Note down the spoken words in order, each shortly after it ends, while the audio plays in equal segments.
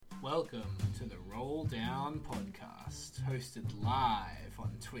Welcome to the Roll Down Podcast, hosted live on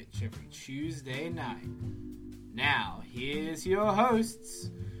Twitch every Tuesday night. Now, here's your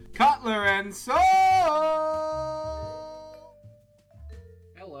hosts, Cutler and Soul!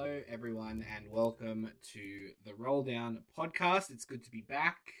 Hello, everyone, and welcome to the Roll Down Podcast. It's good to be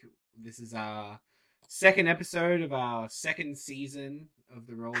back. This is our second episode of our second season of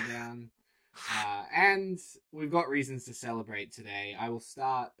the Roll Down. And we've got reasons to celebrate today. I will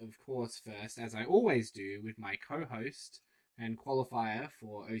start, of course, first, as I always do, with my co-host and qualifier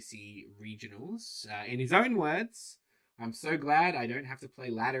for OC Regionals. In his own words, I'm so glad I don't have to play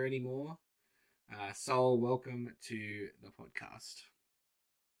ladder anymore. Sol, welcome to the podcast.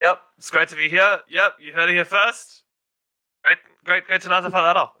 Yep, it's great to be here. Yep, you heard it here first. Great to know to find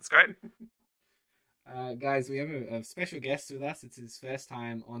that off. It's great. Guys, we have a special guest with us. It's his first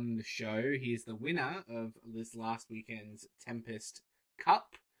time on the show. He's the winner of this last weekend's Tempest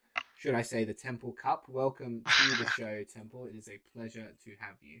Cup. Should I say the Temple Cup? Welcome to the show, Temple. It is a pleasure to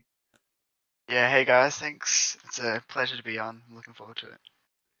have you. Yeah, hey guys, thanks. It's a pleasure to be on. I'm looking forward to it.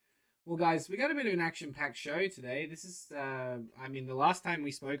 Well, guys, we got a bit of an action-packed show today. This is, the last time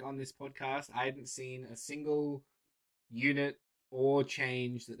we spoke on this podcast, I hadn't seen a single unit or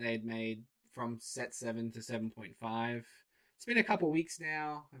change that they had made from set 7 to 7.5. It's been a couple weeks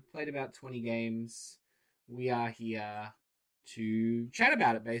now. I've played about 20 games. We are here to chat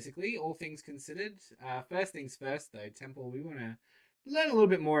about it, basically, all things considered. First things first, though, Temple, we want to learn a little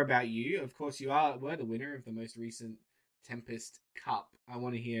bit more about you. Of course, were the winner of the most recent Tempest Cup. I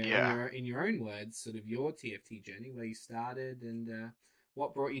want to hear, in your own words, sort of your TFT journey, where you started, and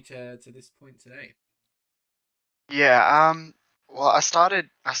what brought you to this point today. Yeah, well, I started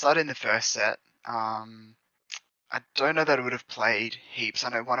in the first set. I don't know that I would have played heaps. I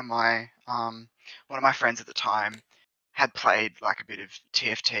know one of my friends at the time had played like a bit of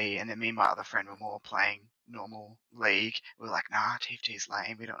TFT, and then me and my other friend were more playing normal League. We were like, nah, TFT is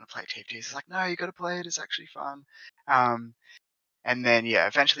lame. We don't want to play TFT. It's like, no, you got to play it. It's actually fun. And then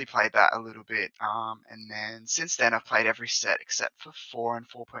eventually played that a little bit. And then since then I've played every set except for 4 and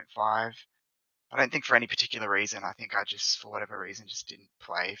 4.5. I don't think for any particular reason. I think I just, for whatever reason, just didn't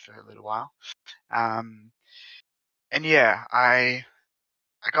play for a little while. I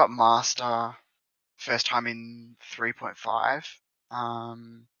got Master first time in 3.5.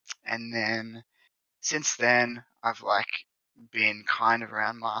 And then since then, I've been kind of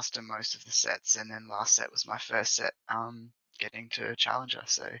around Master most of the sets. And then last set was my first set getting to Challenger.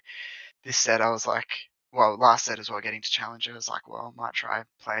 So this set I was like, last set as well, getting to Challenger, I was like, well, I might try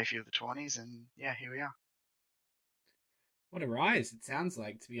play a few of the 20s, and yeah, here we are. What a rise, it sounds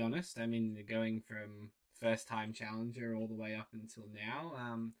like, to be honest. I mean, going from first-time Challenger all the way up until now.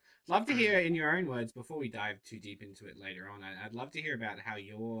 Love to hear, in your own words, before we dive too deep into it later on, I'd love to hear about how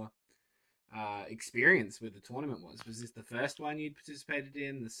your experience with the tournament was. Was this the first one you'd participated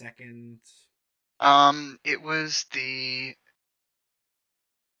in, the second? It was the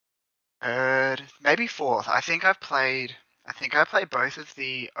third, maybe fourth. I think I played both of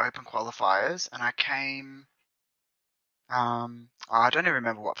the open qualifiers, and I came. I don't even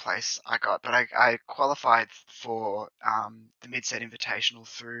remember what place I got, but I qualified for the mid-set invitational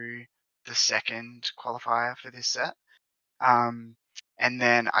through the second qualifier for this set. And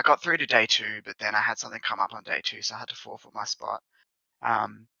then I got through to day 2, but then I had something come up on day 2, so I had to forfeit my spot,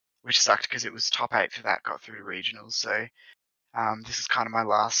 which sucked because it was top 8 for that. Got through to regionals, so. This is kind of my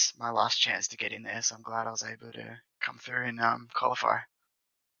last chance to get in there, so I'm glad I was able to come through and qualify.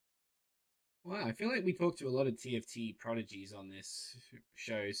 Wow, I feel like we talked to a lot of TFT prodigies on this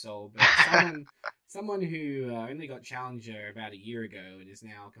show, Sol, but someone who only got Challenger about a year ago and is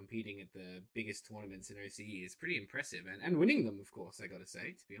now competing at the biggest tournaments in OCE is pretty impressive, and winning them, of course, I gotta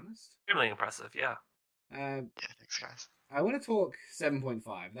say, to be honest. Extremely impressive, yeah. Yeah, thanks, guys. I want to talk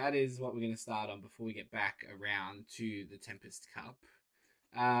 7.5. That is what we're going to start on before we get back around to the Tempest Cup.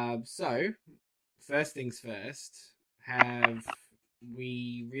 So, first things first, have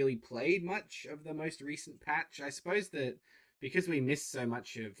we really played much of the most recent patch? I suppose that because we missed so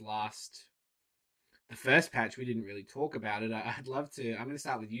much of the first patch, we didn't really talk about it. I'd love to, I'm going to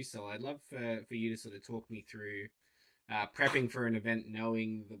start with you, Sol. I'd love for you to sort of talk me through prepping for an event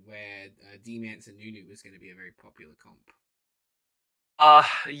knowing where D-Mance and Nunu was going to be a very popular comp.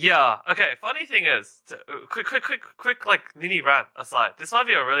 Yeah. Okay. Funny thing is, quick, like mini rant aside. This might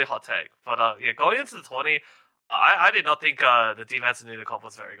be a really hot take, but going into the 20, I did not think the D-Mance and Nunu comp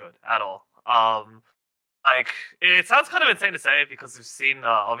was very good at all. It sounds kind of insane to say because we've seen,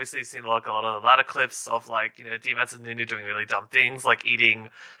 obviously seen a lot of the ladder clips of D-Mance and Nunu doing really dumb things, like eating,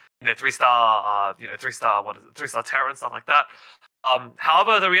 3-star, 3-star Terror and stuff like that.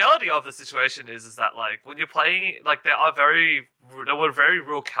 However, the reality of the situation is that like when you're playing, like there were very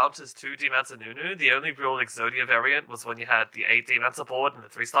real counters to Demancer Nunu. The only real Exodia variant was when you had the 8 Demancer board and the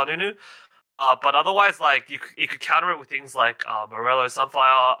 3-star Nunu. But otherwise, like you could counter it with things like Morello,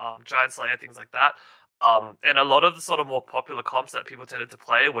 Sunfire, Giant Slayer, things like that. And a lot of the sort of more popular comps that people tended to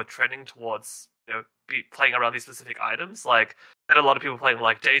play were trending towards playing around these specific items. Like, and a lot of people playing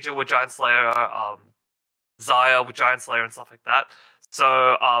like Deja with Giant Slayer, Zaya with Giant Slayer and stuff like that. So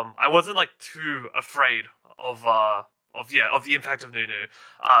I wasn't like too afraid of the impact of Nunu,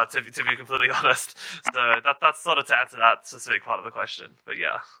 to be completely honest. So that's sort of to answer that specific part of the question. But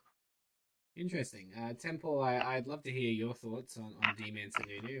yeah. Interesting. Temple, I'd love to hear your thoughts on D-Mancer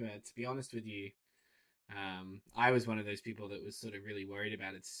Nunu. To be honest with you, I was one of those people that was sort of really worried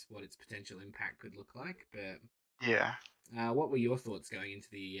about what its potential impact could look like. But Yeah. what were your thoughts going into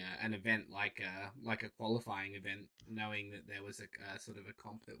the an event like a qualifying event, knowing that there was a sort of a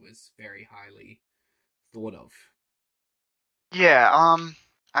comp that was very highly thought of? Yeah.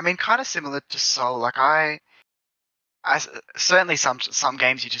 I mean, kind of similar to Soul. Like certainly some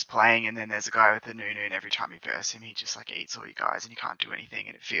games you're just playing, and then there's a guy with a Nunu, and every time you verse him, he just like eats all you guys, and you can't do anything,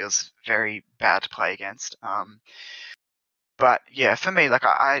 and it feels very bad to play against. But yeah, for me, like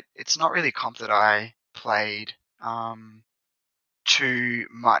it's not really a comp that I played too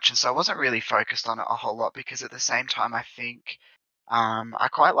much, and so I wasn't really focused on it a whole lot because at the same time, I think I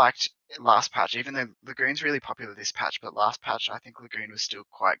quite liked last patch, even though Lagoon's really popular this patch, but last patch I think Lagoon was still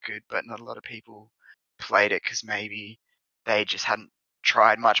quite good, but not a lot of people played it because maybe they just hadn't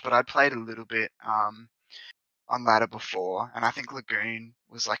tried much. But I'd played a little bit on ladder before, and I think Lagoon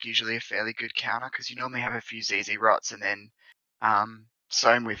was like usually a fairly good counter because you normally have a few ZZ rots, and then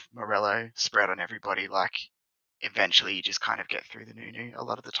same with Morello spread on everybody. Like eventually you just kind of get through the Nunu a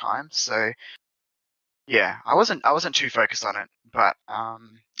lot of the time. So yeah, I wasn't too focused on it, but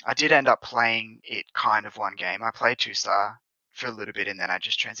I did end up playing it kind of one game. I played 2-star for a little bit, and then I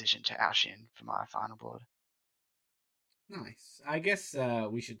just transitioned to Aoshin for my final board. Nice. I guess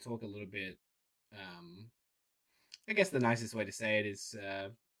we should talk a little bit. I guess the nicest way to say it is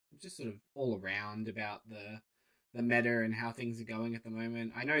just sort of all around about the meta and how things are going at the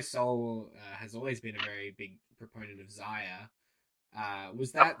moment. I know Soul has always been a very big proponent of Zaya.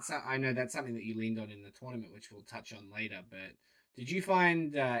 Was that? I know that's something that you leaned on in the tournament, which we'll touch on later. But did you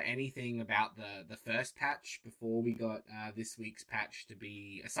find anything about the first patch before we got this week's patch to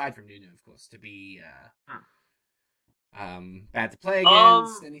be, aside from Nunu, of course, to be bad to play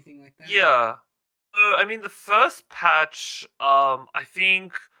against? Anything like that? Yeah. I mean, the first patch, I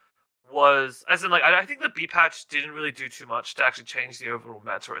think was as in like I think the B patch didn't really do too much to actually change the overall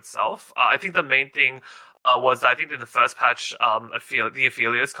meta itself. I think the main thing was I think in the first patch, the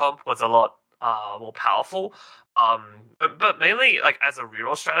Aphelios comp was a lot more powerful. But mainly like as a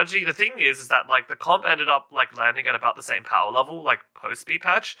reroll strategy, the thing is that like the comp ended up like landing at about the same power level like post B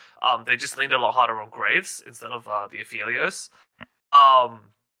patch. They just leaned a lot harder on Graves instead of the Aphelios.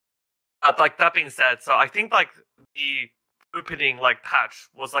 Like that being said, so I think like the opening like patch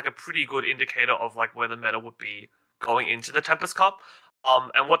was like a pretty good indicator of like where the meta would be going into the Tempest Cup.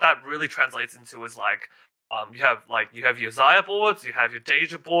 And what that really translates into is like you have your Zaya boards, you have your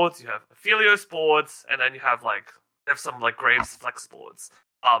Deja boards, you have Aphelios boards, and then you have some like Graves flex boards.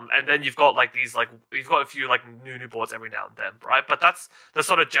 And then you've got like these like you've got a few like Nunu boards every now and then, right? But that's the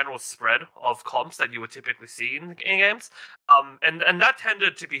sort of general spread of comps that you would typically see in games. And that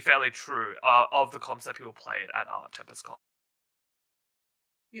tended to be fairly true of the comps that people played at Tempest Cup.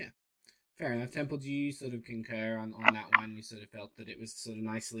 Yeah, fair enough. Temple, do you sort of concur on that one? You sort of felt that it was sort of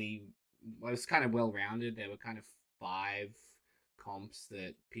nicely, well, it was kind of well rounded. There were kind of 5 comps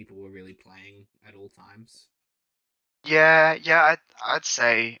that people were really playing at all times. Yeah, I'd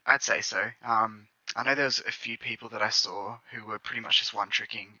say so. I know there was a few people that I saw who were pretty much just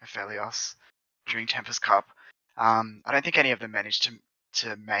one-tricking Aphelios during Tempest Cup. I don't think any of them managed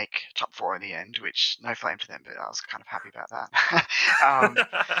to make top 4 in the end, which no flame to them, but I was kind of happy about that.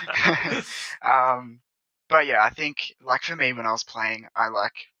 But yeah, I think like for me when I was playing, I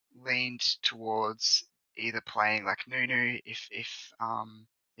like leaned towards either playing like Nunu if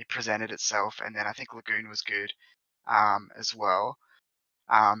it presented itself, and then I think Lagoon was good as well.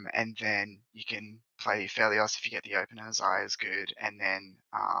 And then you can play Aphelios if you get the opener. Zaya is good, and then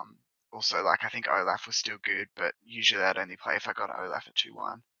also like I think Olaf was still good, but usually I'd only play if I got Olaf at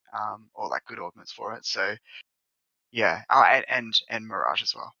 2-1, or like good augments for it. So yeah, and Mirage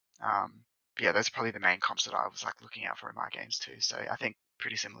as well. Yeah, those are probably the main comps that I was like looking out for in my games too. So I think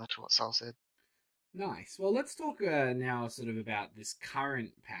pretty similar to what Sol said. Nice. Well, let's talk now sort of about this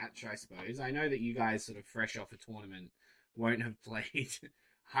current patch, I suppose. I know that you guys sort of fresh off a tournament won't have played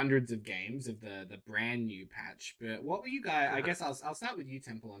hundreds of games of the brand new patch. But what were you guys? I guess I'll start with you,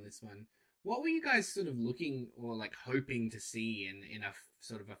 Temple, on this one. What were you guys sort of looking or like hoping to see in a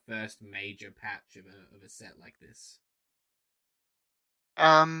sort of a first major patch of a set like this?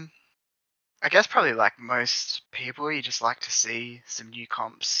 I guess probably like most people, you just like to see some new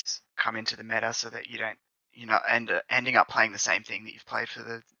comps come into the meta so that you're not ending up playing the same thing that you've played for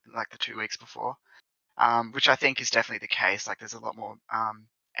the 2 weeks before. Which I think is definitely the case. Like there's a lot more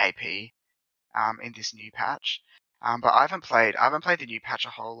AP in this new patch. But I haven't played the new patch a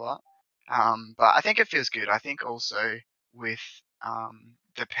whole lot. But I think it feels good. I think also with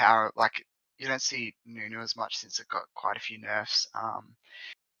the power, like you don't see Nunu as much since it got quite a few nerfs.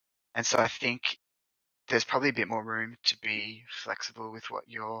 And so I think there's probably a bit more room to be flexible with what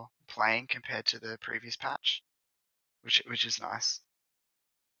you're playing compared to the previous patch, which is nice.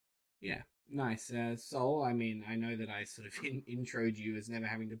 Yeah, nice. Soul, I mean, I know that I sort of introed you as never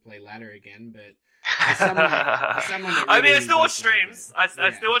having to play ladder again, but as someone that I mean, I really still watch does like streams. it,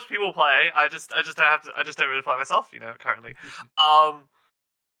 I still watch people play. I just don't have to. I just don't really play myself, currently. Um,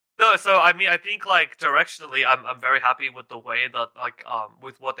 No, so I mean, I think like directionally, I'm very happy with the way that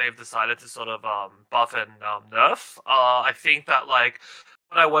with what they've decided to sort of buff and nerf. I think that like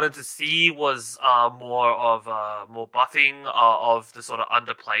what I wanted to see was more buffing of the sort of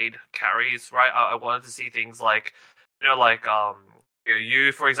underplayed carries, right? I wanted to see things like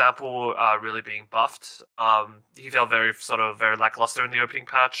you for example really being buffed. He felt very lackluster in the opening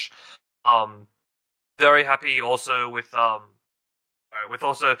patch. Um, Very happy also with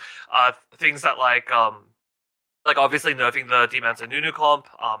also things that like obviously nerfing the Demons and Nunu comp,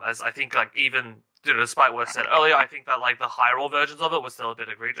 as I think like even despite what I said earlier, I think that like the high roll versions of it was still a bit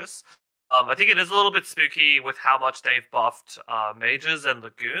egregious. I think it is a little bit spooky with how much they've buffed mages and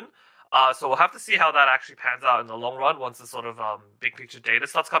Lagoon. So we'll have to see how that actually pans out in the long run once the sort of big picture data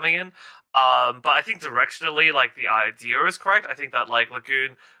starts coming in. But I think directionally, like the idea is correct. I think that like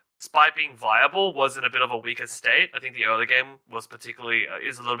Lagoon, despite being viable, was in a bit of a weaker state. I think the early game was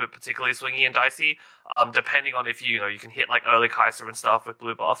is a little bit particularly swingy and dicey, depending on if you can hit like early Kaiser and stuff with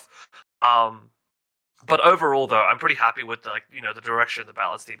blue buff. But overall, though, I'm pretty happy with the direction the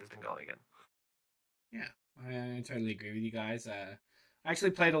balance team has been going in. Yeah, I totally agree with you guys. I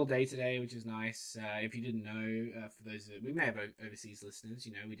actually played all day today, which is nice. If you didn't know, for those we may have overseas listeners,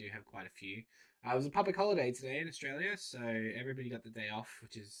 we do have quite a few. It was a public holiday today in Australia, so everybody got the day off,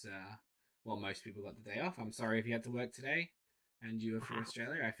 which is, well, most people got the day off. I'm sorry if you had to work today and you were from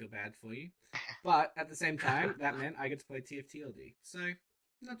Australia. I feel bad for you. But at the same time, that meant I get to play TFTLD. So,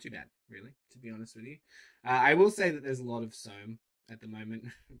 not too bad, really, to be honest with you. I will say that there's a lot of SOM at the moment,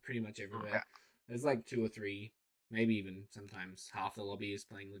 pretty much everywhere. There's like 2 or 3, maybe even sometimes half the lobby is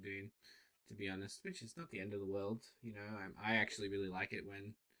playing Lagoon, to be honest, which is not the end of the world. I actually really like it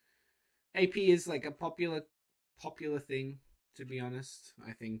when AP is like a popular thing, to be honest.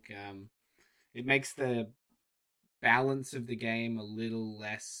 I think it makes the balance of the game a little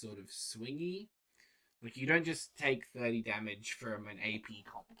less sort of swingy. Like you don't just take 30 damage from an AP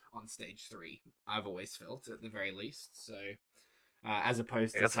comp on stage 3. I've always felt, at the very least. So as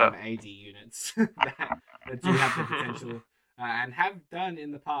opposed to some AD units that do have the potential and have done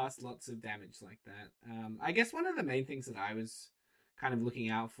in the past lots of damage like that. I guess one of the main things that I was kind of looking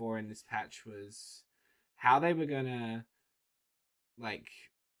out for in this patch was how they were gonna like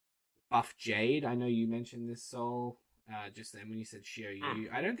buff Jade. I know you mentioned this, Soul, just then when you said Shio Yu.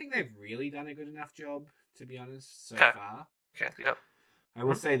 I don't think they've really done a good enough job, to be honest, so far. Okay, yep. I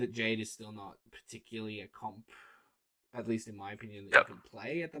will say that Jade is still not particularly a comp, at least in my opinion, that you can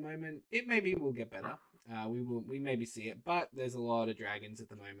play at the moment. It maybe will get better. We maybe see it, but there's a lot of dragons at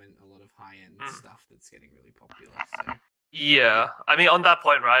the moment, a lot of high end stuff that's getting really popular. So yeah, I mean on that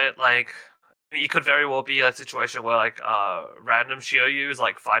point, right? Like it could very well be a situation where like random Shioyu is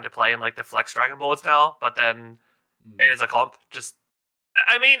like fine to play in like the flex dragon boards now, but then it is a comp. Just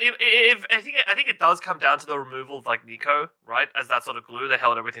I mean, if I think it does come down to the removal of like Nico, right, as that sort of glue that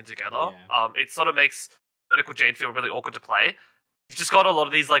held everything together. Yeah. It sort of makes Vertical Jade feel really awkward to play. You've just got a lot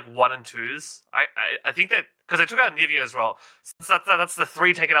of these like 1 and 2s. I think that because I took out Nivea as well, so that's the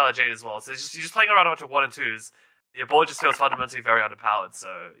 3 taken out of Jade as well. So you're just playing around a bunch of 1 and 2s. Your board just feels fundamentally very underpowered.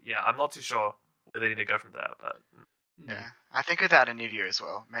 So yeah, I'm not too sure where they need to go from there. But yeah, I think without Anivia as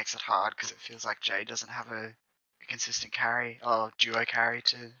well makes it hard because it feels like Jade doesn't have a consistent carry or duo carry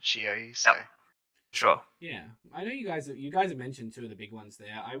to Shioyu. So sure. Yeah, I know you guys have mentioned 2 of the big ones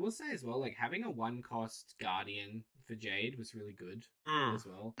there. I will say as well, like having a 1-cost Guardian for Jade was really good as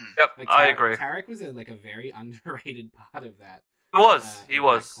well. Yep, like, I agree. Tarek was a very underrated part of that. He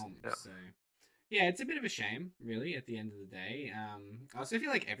was. Comp, Yep. So Yeah, it's a bit of a shame, really, at the end of the day. I also feel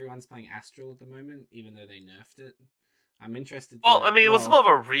like everyone's playing Astral at the moment, even though they nerfed it. I'm interested Well, to, I mean, it was more of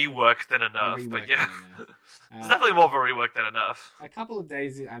a rework than a a nerf, but rework yeah. than a nerf. It's definitely more of a rework than a nerf. A couple of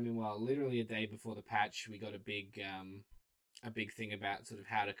days, I mean, well, literally a day before the patch, we got a big thing about sort of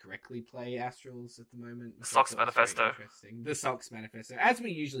how to correctly play Astrals at the moment. The Socks Manifesto. Interesting. The Socks Manifesto, as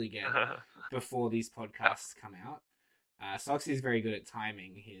we usually get before these podcasts come out. Socks is very good at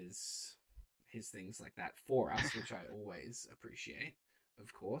timing his things like that for us, which I always appreciate,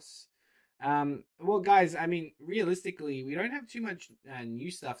 of course. Well, guys, I mean, realistically, we don't have too much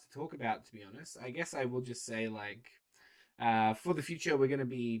new stuff to talk about, to be honest. I guess I will just say, like, for the future, we're going to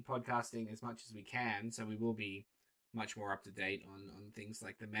be podcasting as much as we can, so we will be much more up to date on things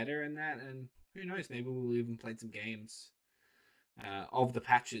like the meta and that. And who knows, maybe we'll even play some games of the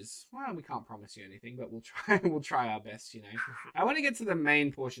patches. Well, we can't promise you anything, but we'll try our best. I want to get to the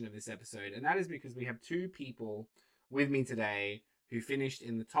main portion of this episode, and that is because we have two people with me today who finished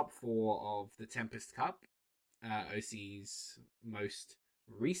in the top 4 of the Tempest Cup, OC's most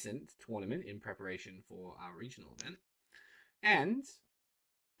recent tournament in preparation for our regional event. And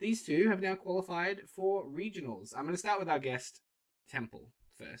these two have now qualified for regionals. I'm going to start with our guest, Temple,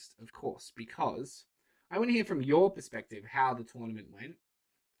 first, of course, because I want to hear from your perspective how the tournament went,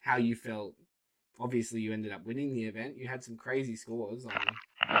 how you felt. Obviously, you ended up winning the event. You had some crazy scores on,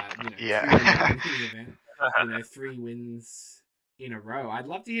 Yeah. 2 wins winning the event. 3 wins in a row. I'd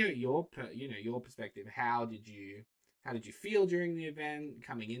love to hear your perspective. How did you feel during the event,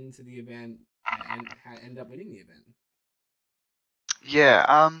 coming into the event, and how end up winning the event? Yeah,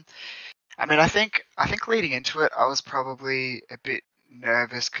 I mean, I think leading into it, I was probably a bit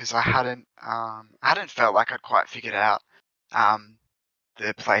nervous because I hadn't felt like I'd quite figured out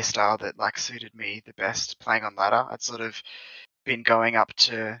the play style that like suited me the best playing on ladder. I'd sort of been going up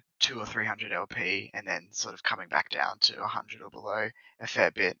to 200 or 300 LP and then sort of coming back down to 100 or below a fair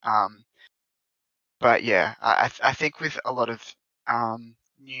bit. But yeah, I think with a lot of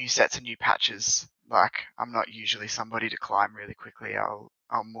new sets and new patches, like I'm not usually somebody to climb really quickly. I'll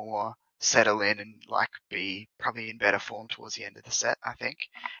more settle in and like be probably in better form towards the end of the set, I think.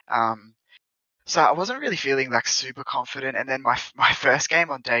 So I wasn't really feeling like super confident. And then my first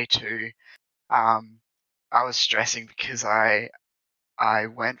game on day 2, I was stressing because I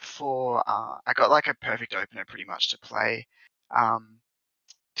went for I got like a perfect opener pretty much to play an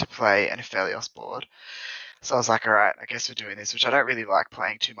Aphelios board. So I was like, all right, I guess we're doing this, which I don't really like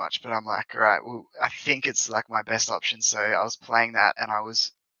playing too much, but I'm like, all right, well, I think it's like my best option. So I was playing that, and I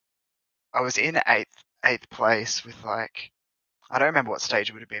was in eighth place with like, I don't remember what stage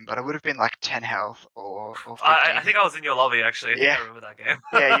it would have been, but it would have been like 10 health or 15. I think I was in your lobby actually. Yeah. I remember that game.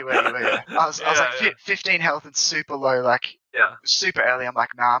 Yeah, you were. Yeah. I was like 15 health and super low, like super early. I'm like,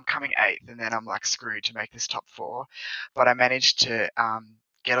 nah, I'm coming 8th, and then I'm like screwed to make this top 4. But I managed to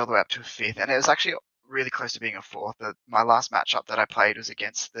get all the way up to a 5th, and it was actually really close to being a 4th. My last matchup that I played was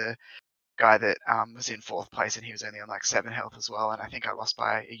against the guy that was in 4th place, and he was only on like 7 health as well, and I think I lost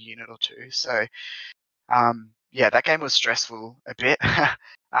by a unit or 2. So yeah, that game was stressful a bit.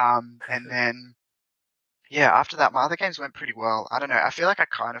 And then after that, my other games went pretty well. I don't know, I feel like I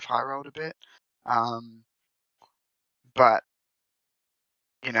kind of high rolled a bit, but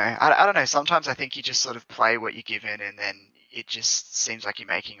I don't know, sometimes I think you just sort of play what you're given, and then it just seems like you're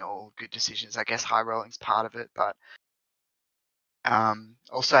making all good decisions. I guess high rolling's part of it, but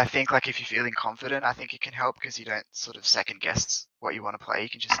also I think like if you're feeling confident, I think it can help because you don't sort of second guess what you want to play. You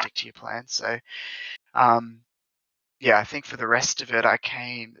can just stick to your plan. So I think for the rest of it,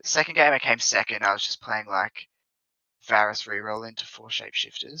 second game I came second. I was just playing like Varus reroll into 4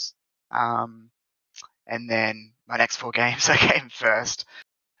 shapeshifters. And then my next 4 games I came first.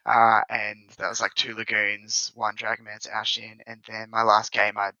 And that was like 2 Lagoons, 1 Dragonman's Ashen, and then my last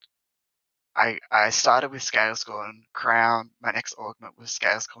game I started with Scale Scorn Crown. My next augment was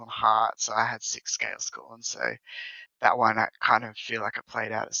Scale Scorn Heart, so I had 6 Scale Scorn. So that one I kind of feel like it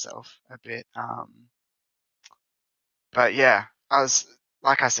played out itself a bit. But yeah,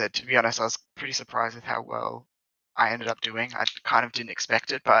 like I said, to be honest, I was pretty surprised with how well I ended up doing. I kind of didn't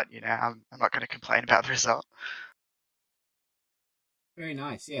expect it, but I'm not going to complain about the result. Very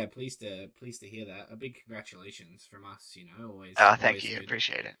nice. Yeah, pleased to hear that. A big congratulations from us. Always. Thank you. Good.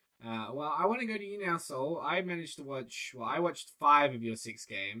 Appreciate it. Well, I want to go to you now, Soul. I managed to watch. Well, I watched 5 of your 6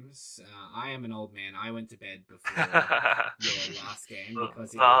 games. I am an old man. I went to bed before your last game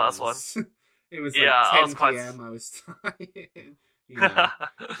because it was like 10 p.m. I was tired.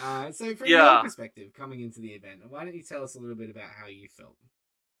 So from your perspective, coming into the event, why don't you tell us a little bit about how you felt?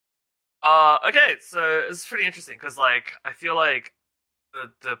 Okay, so it's pretty interesting because like I feel like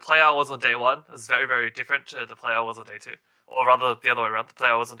the play I was on day one is very, very different to the play I was on day two. Or rather, the other way around. The play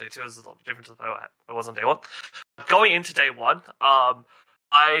I was on day two is a lot different to the play I was on day one. Going into day one,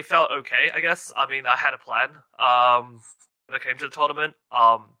 I felt okay, I guess. I mean, I had a plan when it came to the tournament.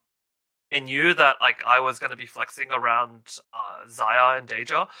 I knew that like I was going to be flexing around Zaya and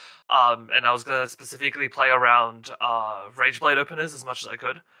Deja, and I was going to specifically play around Rageblade openers as much as I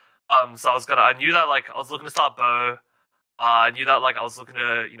could. So I knew that like I was looking to start bow. I knew that like I was looking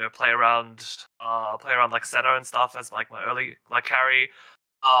to play around like Senna and stuff as like my early like carry.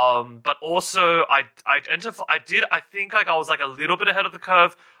 But also I think like I was like a little bit ahead of the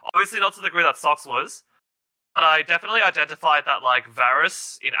curve. Obviously not to the degree that Sox was. But I definitely identified that like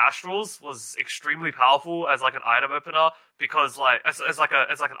Varus in Astrals was extremely powerful as like an item opener because like as like an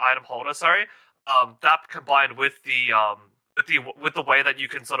item holder, sorry. That combined with the way that you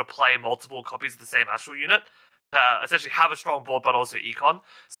can sort of play multiple copies of the same Astral unit to essentially have a strong board but also econ.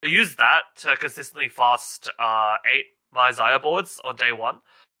 So I used that to consistently fast 8 my Zaya boards on day one.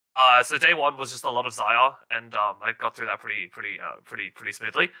 So day one was just a lot of Zaya, and I got through that pretty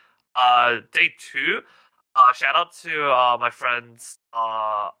smoothly. Day two. Shout out to my friends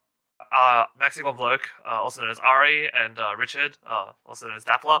Maximum Bloke, also known as Ari, and Richard, also known as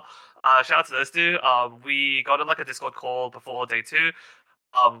Dappler. Shout out to those two. We got in like a Discord call before day two,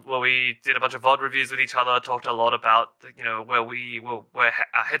 where we did a bunch of VOD reviews with each other, talked a lot about where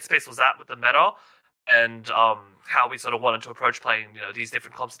our headspace was at with the meta, and how we sort of wanted to approach playing these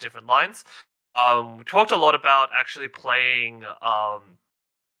different comps, different lines. We talked a lot about actually playing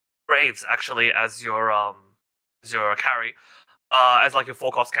Graves actually as your carry, as like your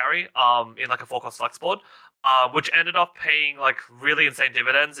 4-cost carry, in like a 4-cost flex board, which ended up paying like really insane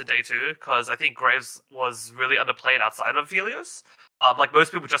dividends in day two because I think Graves was really underplayed outside of Aphelios. Like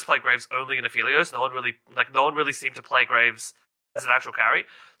most people just play Graves only in Aphelios. No one really seemed to play Graves as an actual carry.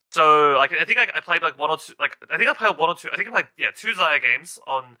 So like I think I played like one or two. Like I think I played one or two. I think I played 2 Zaya games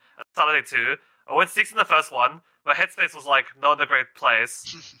on Saturday 2. I went 6 in the first one. My headspace was like not in a great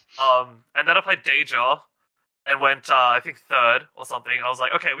place. And then I played Deja and went I think 3rd or something. And I was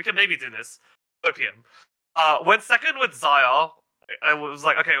like, okay, we can maybe do this. OPM. Went 2nd with Zaya. I was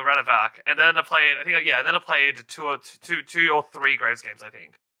like, okay, we'll run it back. And then I played, and then I played two or three Graves games, I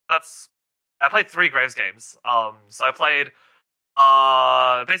think. I played 3 Graves games. So I played,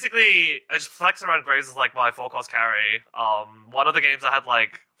 basically, I just flexed around Graves as like my 4-cost carry. One of the games I had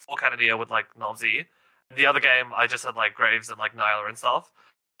like 4 Cannoneer with like Nomsy. The other game, I just had like Graves and like Nyla and stuff.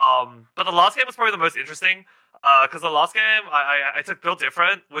 But the last game was probably the most interesting. Because the last game, I took Build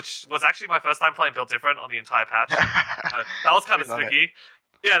Different, which was actually my first time playing Build Different on the entire patch. That was kind of spooky.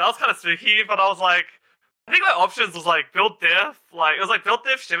 Yeah, that was kind of spooky, but I was like, I think my options was like Build Diff, like, it was like Build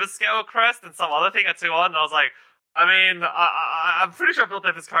Diff, Shiver Scale Crest, and some other thing at 2-1, and I was like, I mean, I'm pretty sure Build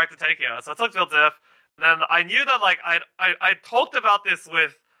Diff is correct to take here, so I took Build Diff, and then I knew that, like, I talked about this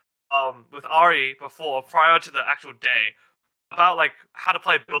with Ari before, prior to the actual day, about, like, how to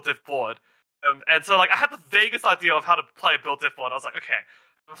play a Build Diff board. And so, like, I had the vaguest idea of how to play a Build Diff board. I was like, okay,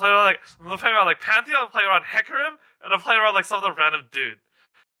 I'm gonna play around like Pantheon, I'm gonna play around Hecarim, and I'm playing around like some other random dude.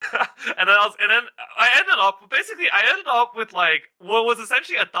 and then I ended up with like what was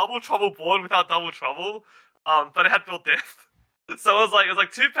essentially a double trouble board without double trouble, but it had Build Diff. So it was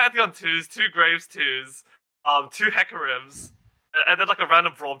like 2 Pantheon 2s, 2 Graves 2s, 2 Hecarims, and then like a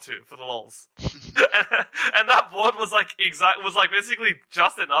random Braum 2 for the lols. and that board was like basically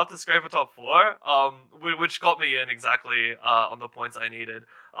just enough to scrape a top 4, which got me in exactly on the points I needed.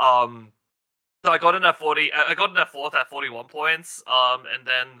 So I got in at 40. I got in at 4th at 41 points. And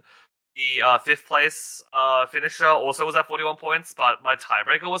then the 5th place finisher also was at 41 points, but my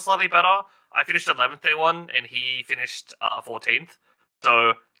tiebreaker was slightly better. I finished 11th day 1, and he finished 14th.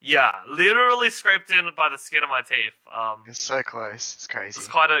 So yeah, literally scraped in by the skin of my teeth. It's so close. It's crazy. It's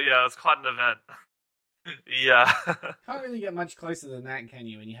quite an event. Yeah. Can't really get much closer than that, can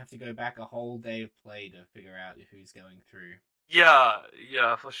you? When you have to go back a whole day of play to figure out who's going through. Yeah,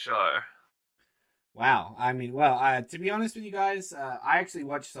 for sure. Wow. I mean, well, to be honest with you guys, I actually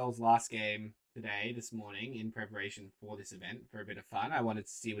watched Soul's last game this morning, in preparation for this event for a bit of fun. I wanted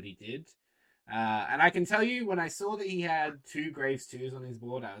to see what he did. And I can tell you, when I saw that he had 2 Graves 2s on his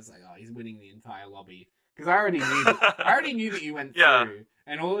board, I was like, oh, he's winning the entire lobby. Because I already knew that you went through.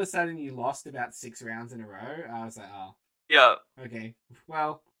 And all of a sudden you lost about 6 rounds in a row. I was like, oh. Yeah. Okay.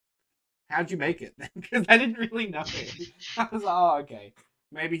 Well, how'd you make it? Because I didn't really know it. I was like, oh, okay.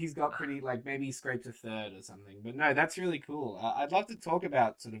 Maybe he's got maybe he scraped a 3rd or something. But no, that's really cool. I'd love to talk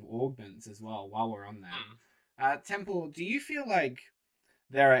about sort of augments as well while we're on that. Temple, do you feel like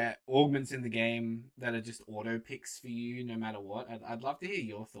there are augments in the game that are just auto picks for you no matter what. I'd love to hear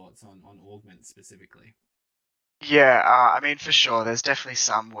your thoughts on augments specifically. Yeah, I mean, for sure, there's definitely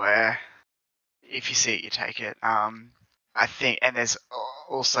some where if you see it, you take it. I think, and there's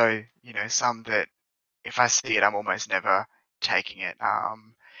also, some that if I see it, I'm almost never taking it.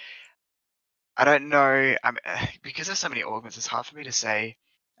 I don't know, because there's so many augments, it's hard for me to say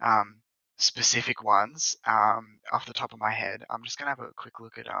um, specific ones off the top of my head. I'm just gonna have a quick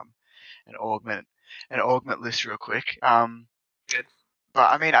look at an augment list real quick. Good.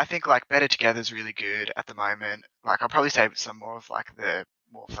 But I mean, I think like Better Together is really good at the moment. Like I'll probably say some more of like the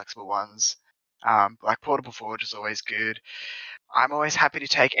more flexible ones. Like Portable Forge is always good. I'm always happy to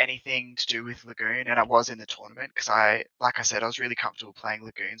take anything to do with Lagoon, and I was in the tournament because like I said, I was really comfortable playing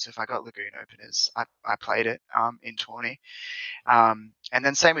Lagoon. So if I got Lagoon openers, I played it in tourney. And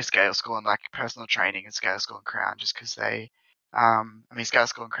then same with Scale Score and like personal training and Scale Score and Crown, just because they, I mean, Scale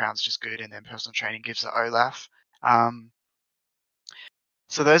Score and Crown's just good, and then personal training gives the OLAF.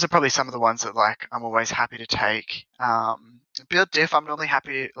 So those are probably some of the ones that like I'm always happy to take. Build diff, I'm normally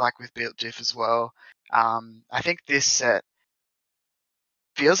happy like with build diff as well. I think this set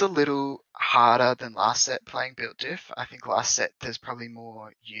feels a little harder than last set playing built diff. I think last set there's probably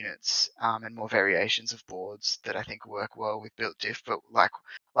more units and more variations of boards that I think work well with built diff. But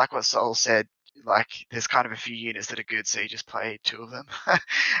like what Soul said, like there's kind of a few units that are good, so you just play two of them,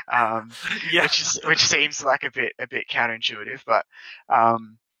 Yeah. which seems like a bit counterintuitive, but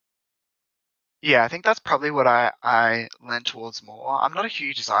yeah, I think that's probably what I lend towards more. I'm not a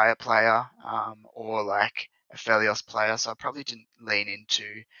huge Zaya player or like a Felios player, so I probably didn't lean into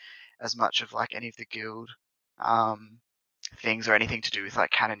as much of like any of the guild things or anything to do with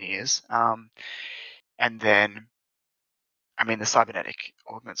like cannoneers. And then, I mean, the cybernetic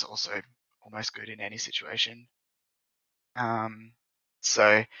augment's also almost good in any situation.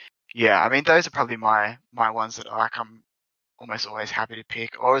 So yeah, I mean, those are probably my ones that like I'm almost always happy to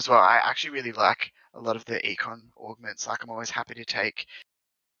pick. Or as well, I actually really like a lot of the econ augments. Like I'm always happy to take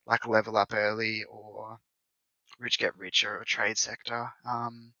like level up early or rich get richer or trade sector.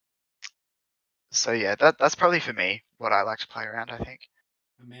 So yeah, that's probably for me what I like to play around, I think.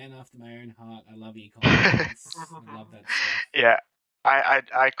 A man after my own heart. I love econ. I love that stuff. Yeah,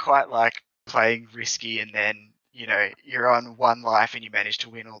 I quite like playing risky, and then you're on one life and you manage to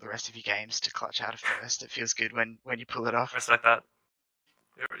win all the rest of your games to clutch out a first. It feels good when you pull it off. Respect that.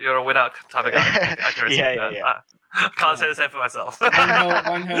 You're a winner type of guy. I can respect that. Yeah. I can't say the same for myself.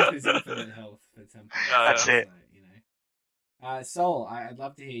 One health is infinite health for temple. That's it. So, Soul, I'd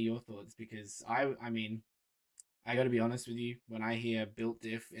love to hear your thoughts because I mean, I got to be honest with you. When I hear built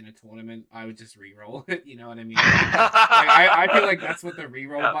diff in a tournament, I would just re-roll it. You know what I mean? I feel like that's what the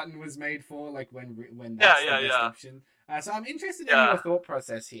re-roll button was made for. Like when that's the best option. So I'm interested in your thought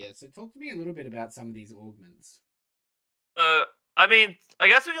process here. So talk to me a little bit about some of these augments. I mean, I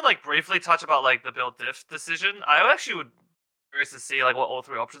guess we can like briefly touch about like the build diff decision. I actually would be curious to see like what all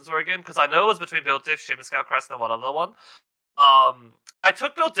three options were again, because I know it was between build diff, Shimmer Scout Crest, and one other one. I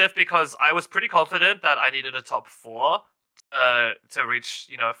took build diff because I was pretty confident that I needed a top 4 to reach,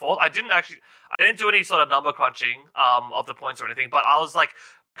 fourth. I didn't do any sort of number crunching of the points or anything, but I was like,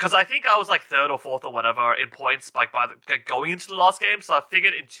 because I think I was like 3rd or 4th or whatever in points like going into the last game, so I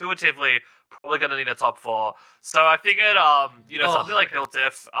figured intuitively probably gonna need a top 4. So I figured something like build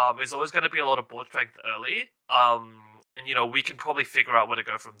diff is always gonna be a lot of board strength early. And we can probably figure out where to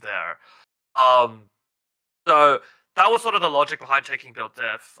go from there. So that was sort of the logic behind taking build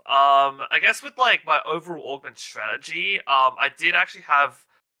diff. I guess with like my overall augment strategy, I did actually have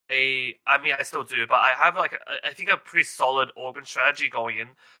I still do, but I have like I think a pretty solid augment strategy going in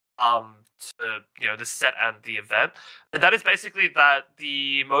to the set and the event. And that is basically that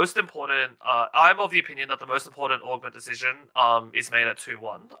the most important I'm of the opinion that the most important augment decision is made at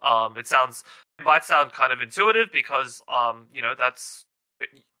 2-1. It might sound kind of intuitive because that's,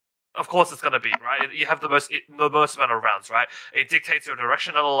 of course it's going to be, right? You have the most amount of rounds, right? It dictates your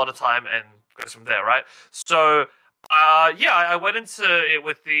direction a lot of time and goes from there, right? So I went into it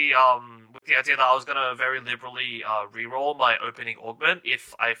with the idea that I was gonna very liberally reroll my opening augment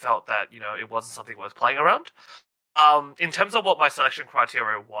if I felt that it wasn't something worth playing around. In terms of what my selection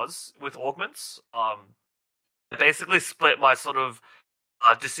criteria was with augments, I basically split my sort of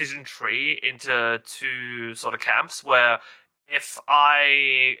decision tree into 2 sort of camps where if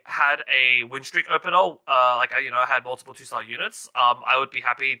I had a win streak opener, I had multiple 2-star units, I would be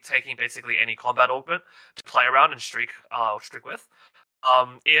happy taking basically any combat augment to play around and streak with.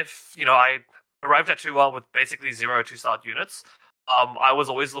 If I arrived at 2-1 with basically 0 2-star units, I was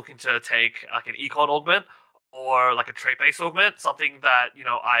always looking to take like an econ augment or like a trait-based augment, something that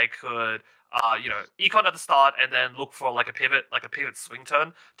I could econ at the start and then look for like a pivot swing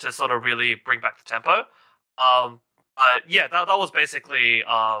turn to sort of really bring back the tempo. Yeah, that was basically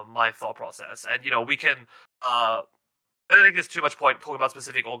my thought process, and we can. I don't think there's too much point talking about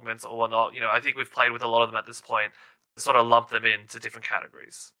specific augments or whatnot. I think we've played with a lot of them at this point to sort of lump them into different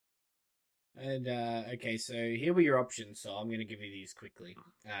categories. And okay, so here were your options. So I'm going to give you these quickly.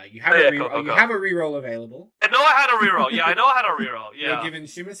 You have you have a reroll available. I know I had a reroll. Yeah, I know I had a reroll. Yeah. You're given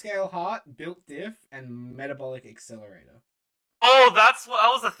Shimmer Scale Heart, Built Diff, and Metabolic Accelerator. Oh, that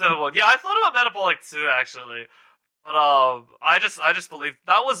was the third one. Yeah, I thought about Metabolic too, actually. But I just believe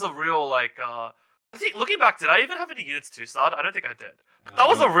that was a real like. I think looking back, did I even have any units 2-starred? I don't think I did. That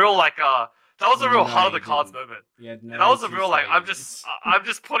was a real like. That was a real heart of the cards moment. Yeah, no, that was a real like. I'm just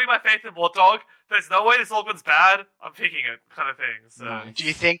putting my faith in Warthog. There's no way this augment's bad. I'm picking it, kind of thing. So. Nice. Do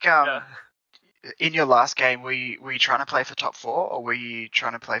you think in your last game were you trying to play for top 4 or were you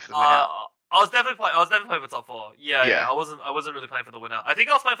trying to play for the win out? I was definitely playing for top 4. Yeah. I wasn't really playing for the win out. I think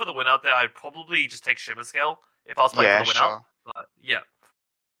I was playing for the win out there. I'd probably just take Shimmer Scale if I was playing for the win out. But yeah.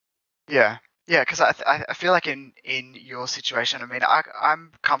 Yeah, because I feel like in your situation, I mean,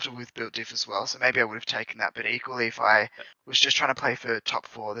 I'm comfortable with Built Diff as well, so maybe I would have taken that. But equally, if I was just trying to play for top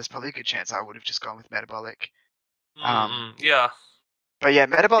 4, there's probably a good chance I would have just gone with Metabolic. Yeah. But yeah,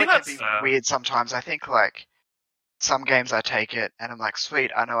 Metabolic can be weird sometimes. I think like some games I take it and I'm like,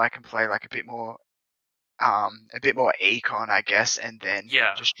 sweet, I know I can play like a bit more econ, I guess, and then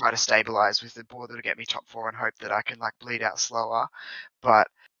just try to stabilize with the board that'll get me top 4 and hope that I can like bleed out slower. But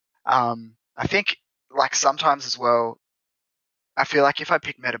I think like sometimes as well, I feel like if I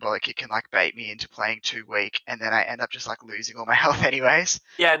pick Metabolic, it can like bait me into playing too weak, and then I end up just like losing all my health anyways.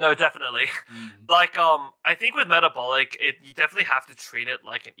 Yeah, no, definitely. Like I think with Metabolic, you definitely have to treat it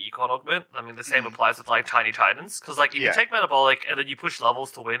like an econ augment. I mean, the same applies with like Tiny Titans, because like if you take Metabolic and then you push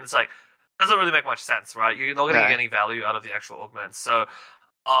levels to win, it's like doesn't really make much sense, right? You're not going to get any value out of the actual augments. So,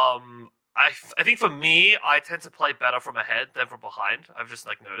 I think for me, I tend to play better from ahead than from behind. I've just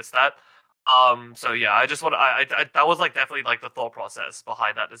like noticed that. So yeah, I just want I that was like definitely like the thought process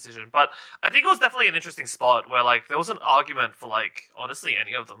behind that decision. But I think it was definitely an interesting spot where like there was an argument for like honestly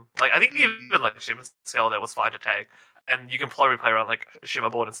any of them. Like I think even like Shimmer Scale there was fine to take, and you can probably play around like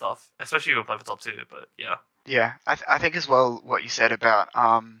Shimmer board and stuff, especially if you play for top 2. But yeah. Yeah, I think as well what you said about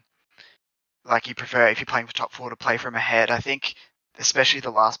like you prefer if you're playing for top 4 to play from ahead. I think especially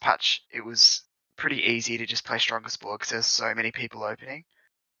the last patch, it was pretty easy to just play strongest board because there's so many people opening.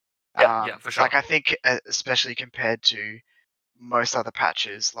 Yeah, for sure. Like I think, especially compared to most other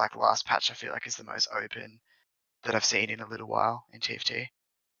patches, like last patch, I feel like is the most open that I've seen in a little while in TFT.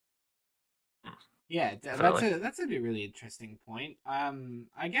 Yeah, that's a really interesting point.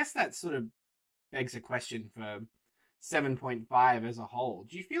 I guess that sort of begs a question for 7.5 as a whole.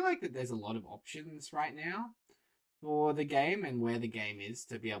 Do you feel like that there's a lot of options right now for the game and where the game is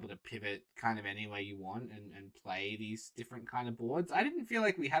to be able to pivot kind of any way you want and play these different kind of boards? I didn't feel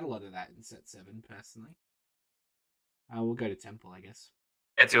like we had a lot of that in set 7 personally. We'll go to Temple, I guess.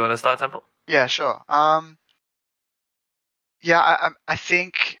 Yeah, do you want to start Temple? Yeah, sure. I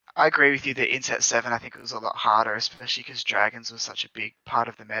think I agree with you that in set 7 I think it was a lot harder, especially because Dragons was such a big part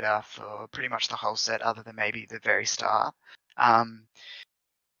of the meta for pretty much the whole set other than maybe the very start. And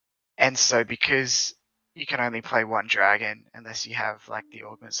so because you can only play one dragon unless you have like the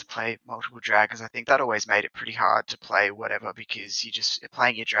augments to play multiple dragons, I think that always made it pretty hard to play whatever because you're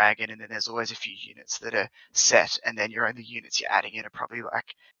playing your dragon and then there's always a few units that are set and then your only units you're adding in are probably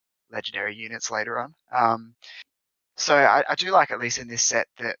like legendary units later on. So I do like at least in this set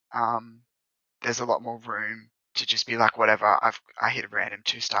that there's a lot more room to just be like whatever, I hit a random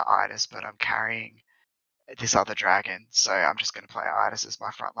 2-star Itis but I'm carrying this other dragon, so I'm just going to play Itis as my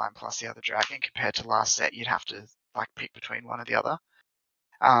front line plus the other dragon. Compared to last set, you'd have to like pick between one or the other.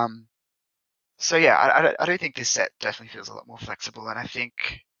 So yeah, I do think this set definitely feels a lot more flexible, and I think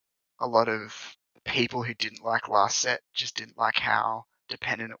a lot of people who didn't like last set just didn't like how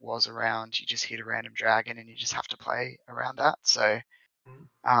dependent it was around you just hit a random dragon and you just have to play around that. So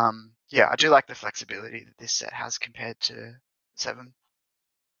yeah, I do like the flexibility that this set has compared to 7.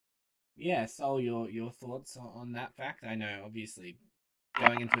 Yeah, Sol, your thoughts on that fact? I know, obviously,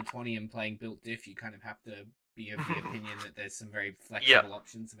 going into a 20 and playing Built Diff, you kind of have to be of the opinion that there's some very flexible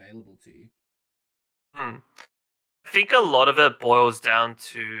options available to you. I think a lot of it boils down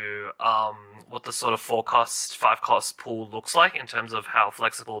to what the sort of 5-cost pool looks like in terms of how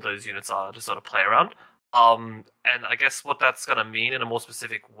flexible those units are to sort of play around. And I guess what that's going to mean in a more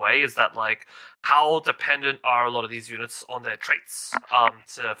specific way is that, like, how dependent are a lot of these units on their traits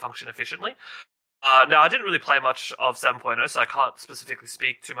to function efficiently? No, I didn't really play much of 7.0, so I can't specifically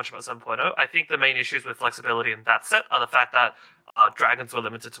speak too much about 7.0. I think the main issues with flexibility in that set are the fact that dragons were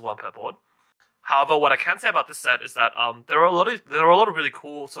limited to one per board. However, what I can say about this set is that there are a lot of really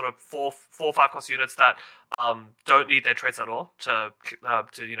cool sort of four or five cost units that don't need their traits at all to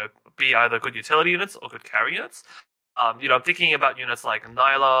be either good utility units or good carry units. I'm thinking about units like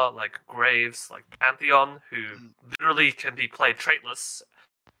Nyla, like Graves, like Pantheon, who literally can be played traitless.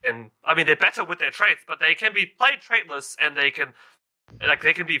 And I mean, they're better with their traits, but they can be played traitless, and they can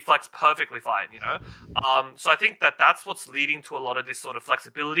be flexed perfectly fine, So I think that that's what's leading to a lot of this sort of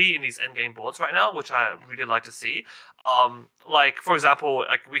flexibility in these endgame boards right now, which I really like to see. Like for example,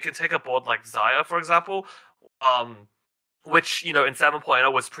 like we can take a board like Zaya, for example, which in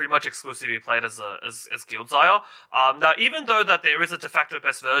 7.0 was pretty much exclusively played as Guild Zaya. Now, even though that there is a de facto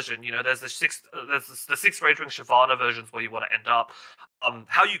best version, there's the six Rage Ring Shyvana versions where you want to end up.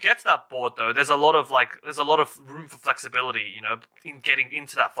 How you get to that board though, there's a lot of room for flexibility, in getting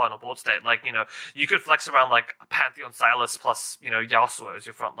into that final board state. Like, you could flex around like Pantheon Silas plus, Yasuo as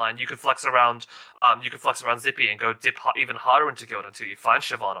your front line. You could flex around Zippy and go dip even harder into Guild until you find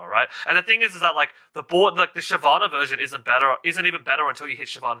Shyvana, right? And the thing is that like the board, like the Shyvana version isn't even better until you hit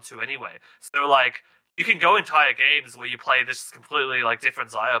Shyvana 2 anyway. So like you can go entire games where you play this completely like different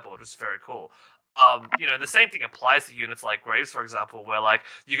Zaya board, which is very cool. The same thing applies to units like Graves, for example, where like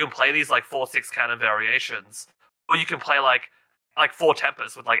you can play these like 4/6 cannon variations, or you can play like 4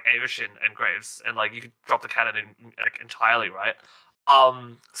 Tempers with like Aoshin and Graves, and like you can drop the cannon in like entirely, right?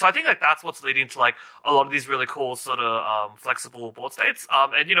 So I think like that's what's leading to like a lot of these really cool sort of flexible board states.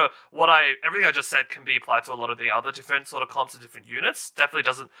 And everything I just said can be applied to a lot of the other different sort of comps and different units. Definitely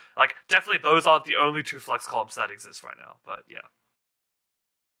those aren't the only 2 flex comps that exist right now. But yeah.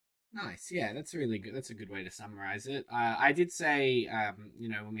 Nice, yeah, that's really good. That's a good way to summarize it. I did say,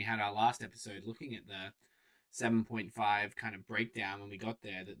 when we had our last episode looking at the 7.5 kind of breakdown when we got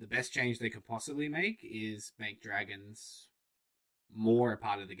there, that the best change they could possibly make is make dragons more a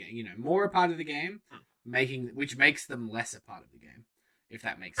part of the game. More a part of the game, which makes them less a part of the game, if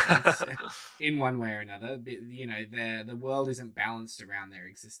that makes sense, in one way or another. The world isn't balanced around their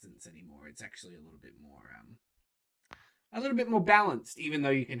existence anymore. It's actually a little bit more balanced, even though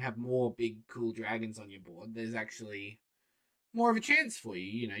you can have more big, cool dragons on your board. There's actually more of a chance for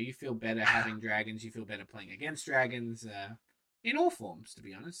you. You feel better having dragons. You feel better playing against dragons in all forms, to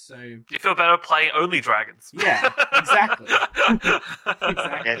be honest. So you feel better playing only dragons. Yeah, exactly.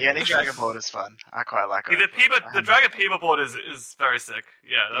 Exactly. Yeah, the only dragon board is fun. I quite like it. The Dragon Peeper board is very sick.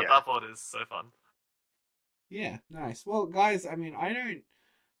 Yeah, that board is so fun. Yeah, nice. Well, guys, I mean, I don't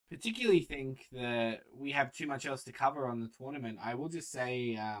particularly think that we have too much else to cover on the tournament. I will just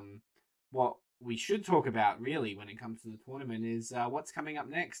say what we should talk about really when it comes to the tournament is what's coming up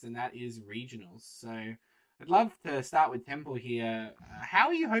next, and that is regionals. So I'd love to start with Temple here. How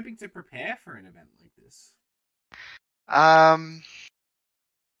are you hoping to prepare for an event like this? I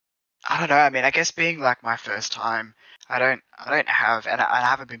don't know. I mean, I guess being like my first time, I don't have, and I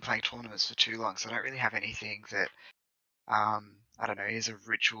haven't been playing tournaments for too long, so I don't really have anything that I don't know, is a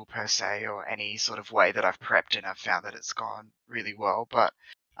ritual per se or any sort of way that I've prepped and I've found that it's gone really well. But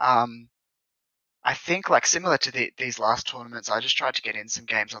I think like similar to these last tournaments, I just tried to get in some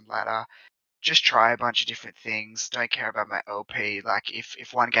games on ladder, just try a bunch of different things. Don't care about my LP. Like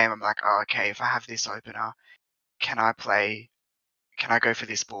if one game I'm like, oh, okay, if I have this opener, can I go for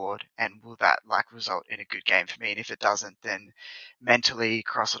this board, and will that like result in a good game for me? And if it doesn't, then mentally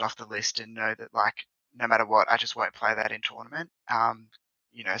cross it off the list and know that like no matter what, I just won't play that in tournament.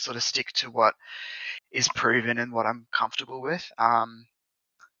 Sort of stick to what is proven and what I'm comfortable with. And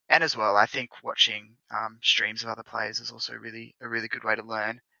as well, I think watching streams of other players is also a really good way to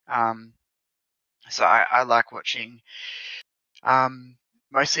learn. So I like watching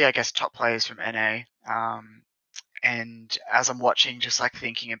mostly, I guess, top players from NA. And as I'm watching, just like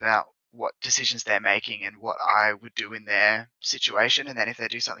thinking about what decisions they're making and what I would do in their situation. And then if they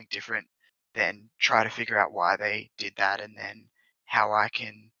do something different, then try to figure out why they did that, and then how I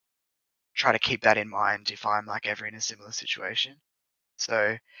can try to keep that in mind if I'm like ever in a similar situation.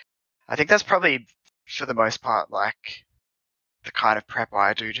 So I think that's probably for the most part like the kind of prep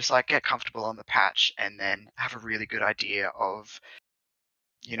I do, just like get comfortable on the patch and then have a really good idea of,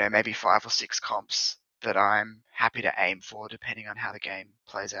 maybe 5 or 6 comps that I'm happy to aim for depending on how the game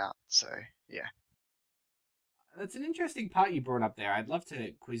plays out. So yeah. That's an interesting part you brought up there. I'd love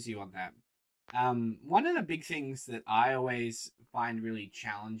to quiz you on that. One of the big things that I always find really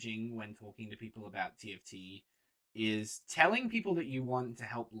challenging when talking to people about TFT is telling people that you want to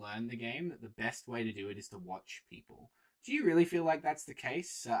help learn the game that the best way to do it is to watch people. Do you really feel like that's the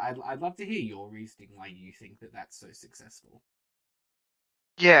case? I'd love to hear your reasoning why you think that that's so successful.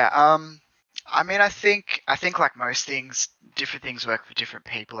 Yeah, I mean, I think like most things, different things work for different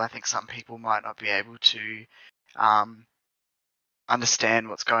people. I think some people might not be able to um, understand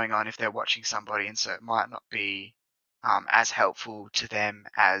what's going on if they're watching somebody, and so it might not be as helpful to them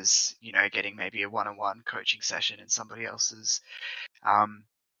as, you know, getting maybe a one-on-one coaching session and somebody else's um,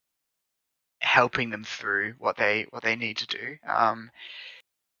 helping them through what they need to do.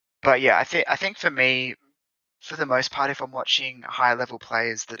 But yeah, I think for me, for the most part, if I'm watching high level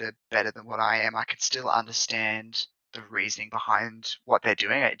players that are better than what I am, I can still understand the reasoning behind what they're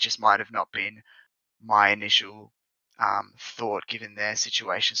doing. It just might have not been my initial thought given their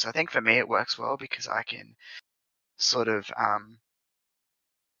situation. So I think for me it works well because I can sort of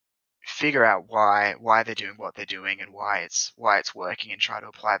figure out why they're doing what they're doing and why it's working and try to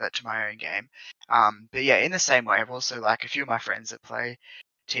apply that to my own game. But yeah, in the same way, I've also like a few of my friends that play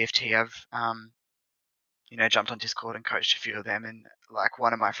TFT. I've you know, jumped on Discord and coached a few of them, and like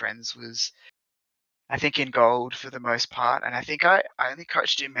one of my friends was, I think, in gold for the most part, and I think I only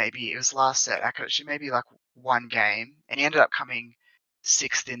coached him, maybe it was last set, I coached him maybe like one game, and he ended up coming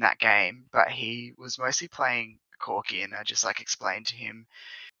sixth in that game, but he was mostly playing Corki, and I just like explained to him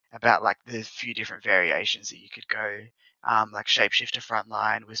about like the few different variations that you could go, like Shapeshifter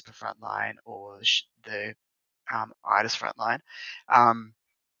frontline, Whisper frontline, or the Itis frontline.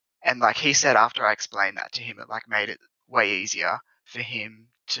 And like he said, after I explained that to him, it like made it way easier for him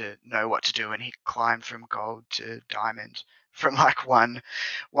to know what to do, and he climbed from gold to diamond from like one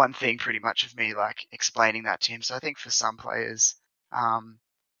thing pretty much of me like explaining that to him. So I think for some players,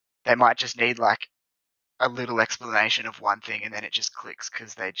 they might just need like a little explanation of one thing, and then it just clicks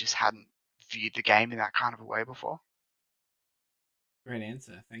because they just hadn't viewed the game in that kind of a way before. Great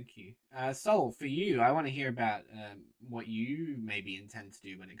answer, thank you. Sol, for you, I want to hear about what you maybe intend to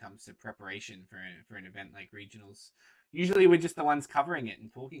do when it comes to preparation for an event like regionals. Usually, we're just the ones covering it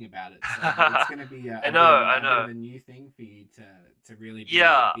and talking about it, so it's going to be a bit of a new thing for you to really be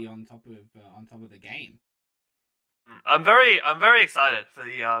on top of the game. I'm very excited for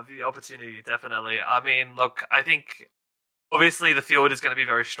the opportunity. Definitely. I mean, look, I think obviously the field is going to be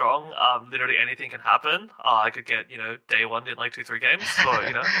very strong. Literally anything can happen. I could get, you know, day one in like 2-3 games, or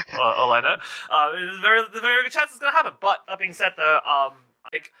you know, all I know. There's a very good chance it's going to happen. But that being said, though,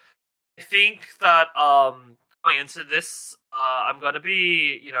 like I think that going into this, I'm going to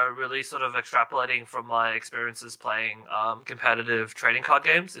be, you know, really sort of extrapolating from my experiences playing competitive trading card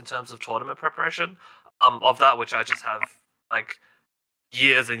games in terms of tournament preparation. Of that, which I just have like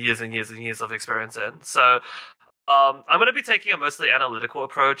years and years and years and years of experience in. So I'm going to be taking a mostly analytical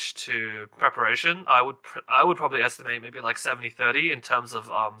approach to preparation. I would probably estimate maybe like 70-30 in terms of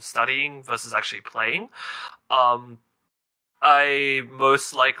studying versus actually playing. I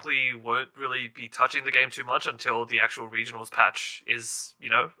most likely won't really be touching the game too much until the actual regionals patch is, you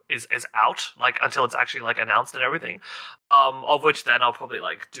know, is out, like until it's actually like announced and everything. Of which then I'll probably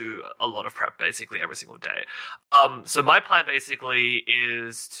like do a lot of prep basically every single day. So my plan basically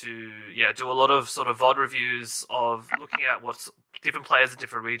is to do a lot of sort of VOD reviews of looking at what different players in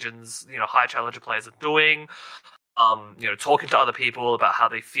different regions, you know, high challenger players are doing. You know, talking to other people about how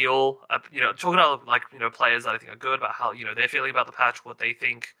they feel, you know, talking to other, like, you know, players that I think are good about how, you know, they're feeling about the patch, what they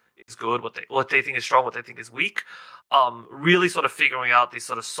think is good, what they think is strong, what they think is weak. Really sort of figuring out these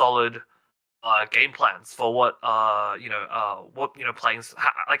sort of solid game plans for what you know, playing,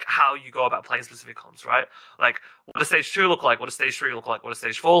 like how you go about playing specific comps, right? Like what does stage 2 look like? What does stage 3 look like? What does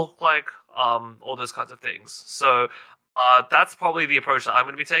stage 4 look like? All those kinds of things. So that's probably the approach that I'm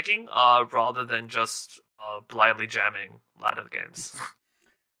going to be taking, rather than just blindly jamming ladder games.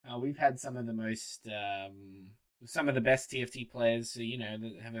 We've had some of the best TFT players, you know,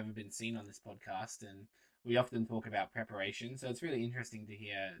 that have ever been seen on this podcast, and we often talk about preparation. So it's really interesting to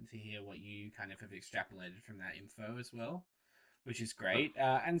hear what you kind of have extrapolated from that info as well, which is great.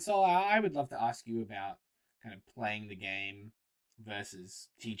 And so I would love to ask you about kind of playing the game versus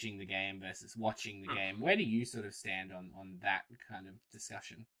teaching the game versus watching the game. Where do you sort of stand on that kind of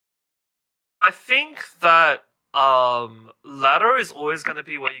discussion? I think that ladder is always going to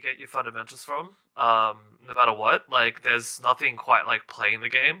be where you get your fundamentals from, no matter what. Like, there's nothing quite like playing the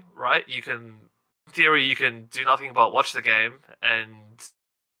game, right? You can, in theory, you can do nothing but watch the game, and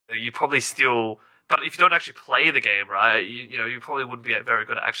you probably still. But if you don't actually play the game, right, you know, you probably wouldn't be very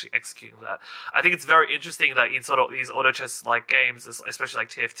good at actually executing that. I think it's very interesting that in sort of these auto chess like games, especially like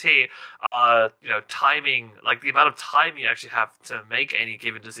TFT, you know, timing, like the amount of time you actually have to make any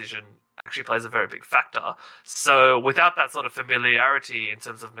given decision actually plays a very big factor. So without that sort of familiarity in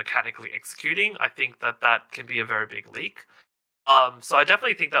terms of mechanically executing, I think that can be a very big leak. So I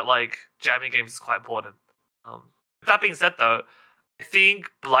definitely think that like jamming games is quite important. With that being said, though, I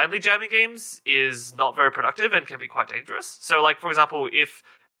think blindly jamming games is not very productive and can be quite dangerous. So, like for example, I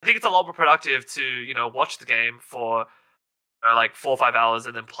think it's a lot more productive to watch the game for like 4 or 5 hours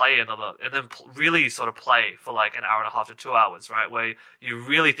and then play another, and then really sort of play for like an hour and a half to 2 hours, right? Where you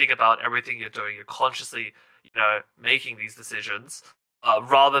really think about everything you're doing, you're consciously making these decisions,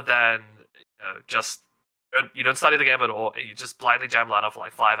 rather than just you don't study the game at all and you just blindly jam ladder for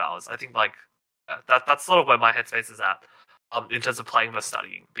like 5 hours. I think like that's sort of where my headspace is at in terms of playing versus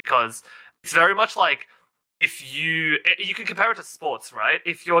studying, because it's very much like if you can compare it to sports, right?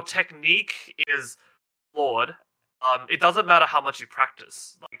 If your technique is flawed, it doesn't matter how much you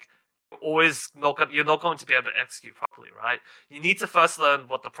practice. Like you're not going to be able to execute properly, right? You need to first learn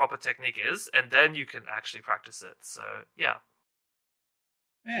what the proper technique is, and then you can actually practice it. So yeah.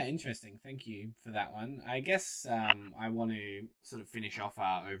 Yeah, interesting. Thank you for that one. I guess I want to sort of finish off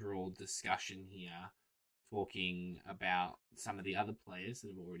our overall discussion here, talking about some of the other players that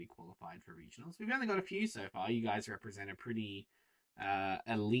have already qualified for regionals. We've only got a few so far. You guys represent a pretty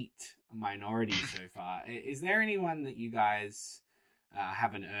elite minority so far. Is there anyone that you guys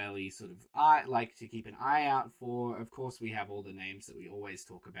have an early sort of like to keep an eye out for? Of course, we have all the names that we always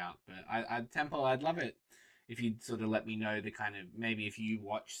talk about, but Temple, I'd love it if you'd sort of let me know the kind of, maybe if you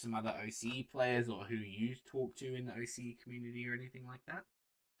watch some other OCE players or who you talk to in the OCE community or anything like that.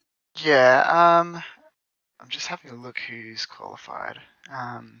 Yeah, I'm just having a look who's qualified.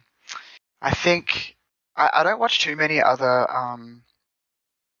 I think I don't watch too many other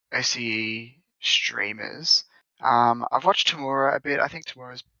OCE streamers. I've watched Tamura a bit. I think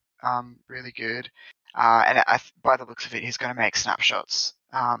Tamura's really good. And by the looks of it, he's going to make snapshots.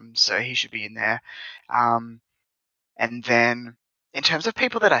 So he should be in there. And then in terms of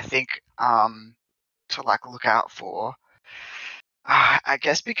people that I think to like look out for, I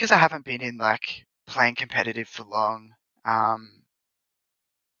guess because I haven't been in like playing competitive for long, I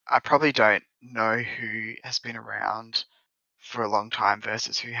probably don't know who has been around for a long time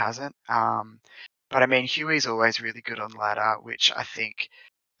versus who hasn't. But I mean, Huey's always really good on ladder, which I think,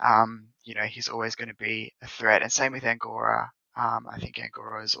 he's always going to be a threat. And same with Angora. I think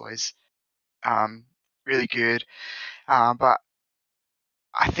Angora is always really good. But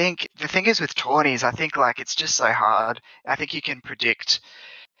I think the thing is with tourneys, I think like it's just so hard. I think you can predict,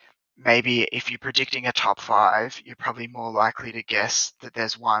 maybe if you're predicting a top 5, you're probably more likely to guess that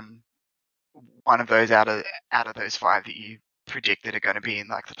there's one of those out of those 5 that you predict that are going to be in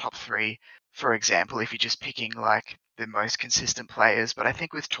like the top 3, for example, if you're just picking like the most consistent players. But I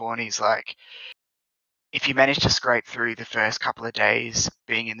think with tourneys, like if you manage to scrape through the first couple of days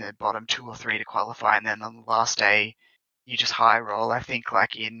being in the bottom 2 or 3 to qualify, and then on the last day you just high roll, I think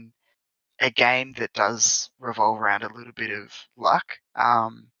like in a game that does revolve around a little bit of luck,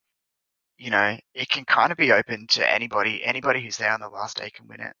 it can kind of be open to anybody who's there on the last day can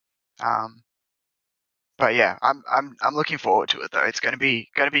win it. But yeah, I'm looking forward to it though. It's going to be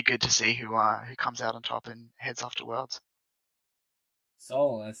good to see who comes out on top and heads off to Worlds.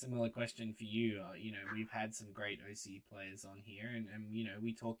 Soul, a similar question for you. We've had some great OC players on here, and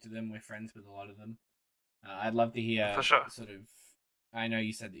we talk to them. We're friends with a lot of them. I'd love to hear For sure. sort of. I know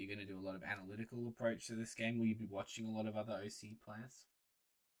you said that you're going to do a lot of analytical approach to this game. Will you be watching a lot of other OC players?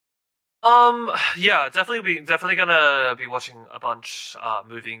 Yeah, definitely gonna be watching a bunch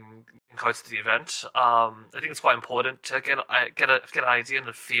moving close to the event. I think it's quite important to get an idea and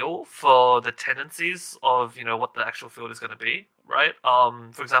a feel for the tendencies of what the actual field is going to be, right?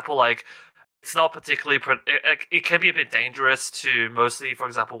 For example, like it's not particularly it can be a bit dangerous to mostly, for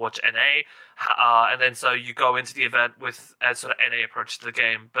example, watch NA, and then so you go into the event with a sort of NA approach to the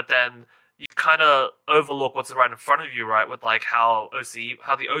game, but then you kind of overlook what's right in front of you, right? With like how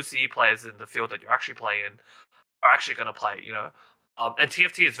the OCE players in the field that you're actually playing are actually going to play, and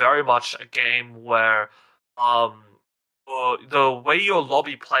TFT is very much a game where the way your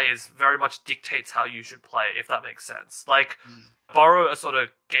lobby plays very much dictates how you should play, if that makes sense. Like, borrow a sort of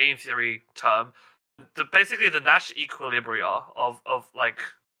game theory term, basically the Nash equilibria of like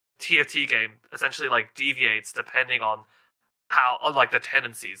TFT game essentially like deviates depending on like the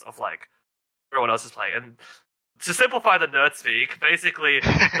tendencies of like everyone else is playing. And to simplify the nerd speak, basically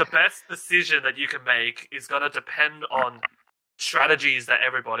the best decision that you can make is going to depend on strategies that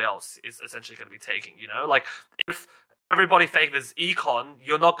everybody else is essentially going to be taking. Like if everybody favors econ,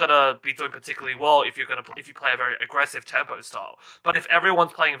 you're not gonna be doing particularly well if you play a very aggressive tempo style. But if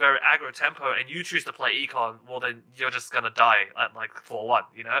everyone's playing very aggro tempo and you choose to play econ, well then you're just gonna die at like 4-1,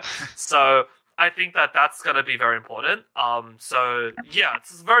 you know. So I think that that's gonna be very important. So yeah,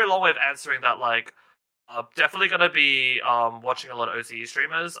 it's a very long way of answering that. Like, definitely gonna be watching a lot of OCE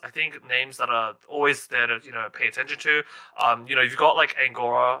streamers. I think names that are always there to pay attention to. You've got like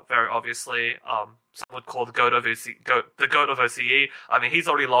Angora, very obviously. Some would call the goat of OCE. I mean, he's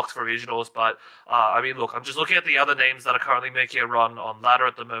already locked for regionals, but I mean, look, I'm just looking at the other names that are currently making a run on ladder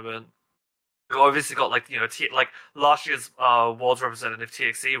at the moment. We've obviously got like like last year's Worlds representative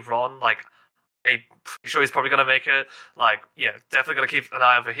TXC Ron, like. I'm pretty sure he's probably gonna make it. Like, yeah, definitely gonna keep an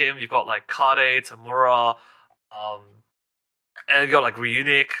eye out for him. You've got like Kade, Tamura, and you got like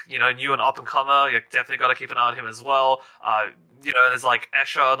Reunic, new and up and comer. You definitely got to keep an eye on him as well. There's like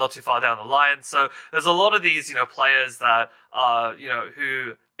Escher not too far down the line. So there's a lot of these, players that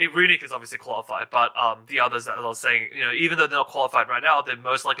who Reunic is obviously qualified, but the others that I was saying, even though they're not qualified right now, they're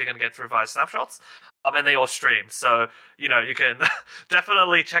most likely going to get through via snapshots. And they all stream, so you can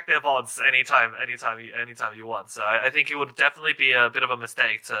definitely check their VODs anytime you want. So I think it would definitely be a bit of a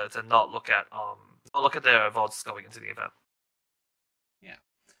mistake to not look at their VODs going into the event.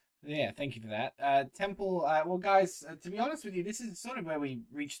 Yeah, thank you for that. Temple, well, guys, to be honest with you, this is sort of where we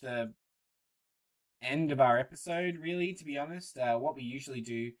reach the end of our episode, really, to be honest. What we usually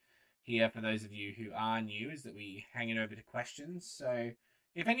do here, for those of you who are new, is that we hang it over to questions. So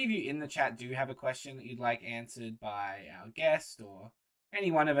if any of you in the chat do have a question that you'd like answered by our guest or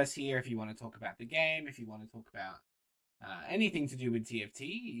any one of us here, if you want to talk about the game, if you want to talk about anything to do with TFT,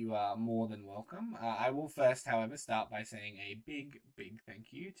 you are more than welcome. I will first, however, start by saying a big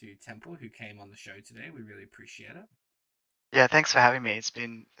thank you to Temple, who came on the show today. We really appreciate it. Yeah, thanks for having me. It's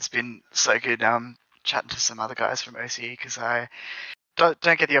been so good chatting to some other guys from OCE, because I don't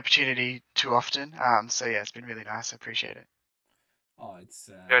get the opportunity too often. So yeah, it's been really nice. I appreciate it. Oh, it's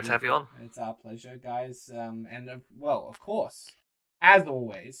great to have you on. It's our pleasure, guys. Well, of course, as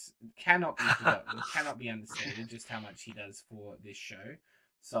always, cannot be forgotten, cannot be understated just how much he does for this show.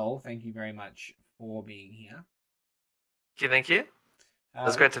 Soul, thank you very much for being here. Thank you. It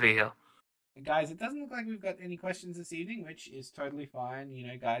was great to be here. Guys, it doesn't look like we've got any questions this evening, which is totally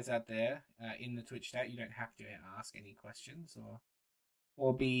fine. Guys out there in the Twitch chat, you don't have to ask any questions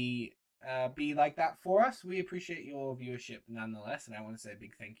or be like that for us. We appreciate your viewership nonetheless, and I want to say a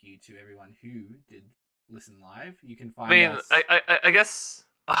big thank you to everyone who did listen live. You can find us... I guess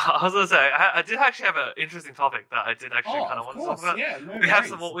I was gonna say I did actually have an interesting topic that I did actually kind of want to talk about. Yeah, we have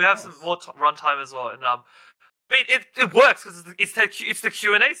some more runtime as well, and it works because it's the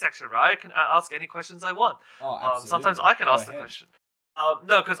Q&A section, right? I can ask any questions I want. Sometimes I can ask the question.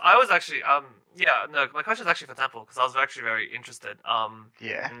 No, because I was actually my question is actually for Temple, because I was actually very interested.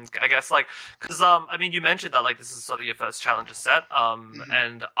 Yeah. I guess because you mentioned that this is sort of your first challenger set.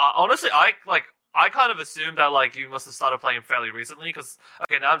 And honestly, I kind of assumed that you must have started playing fairly recently, because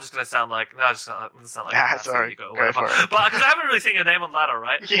now I'm just gonna sound like sorry, go for it. But because I haven't really seen your name on ladder,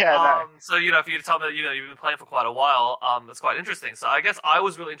 right? Yeah. No. So for you to tell me that you've been playing for quite a while, that's quite interesting. So I guess I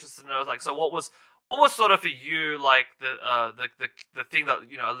was really interested to know so what was sort of for you the thing that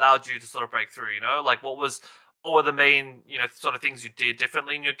allowed you to sort of break through? What were the main sort of things you did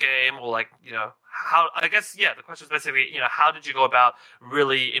differently in your game, or how? I guess the question is basically how did you go about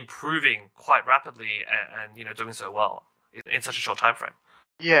really improving quite rapidly and doing so well in such a short time frame?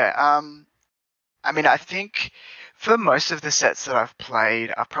 Yeah. I think for most of the sets that I've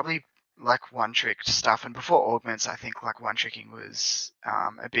played, I've probably one-tricked stuff, and before augments, I think one-tricking was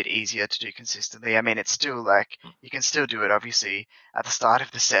a bit easier to do consistently. It's still you can still do it. Obviously, at the start of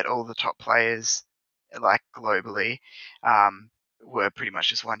the set, all the top players globally were pretty much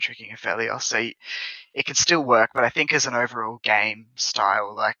just one-tricking Aphelios, so it can still work. But I think as an overall game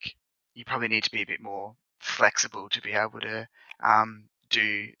style, you probably need to be a bit more flexible to be able to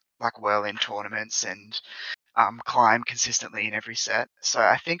do well in tournaments and climb consistently in every set. So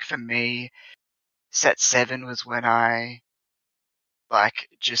I think for me, set 7 was when I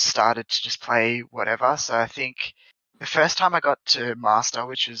just started to just play whatever. So I think the first time I got to master,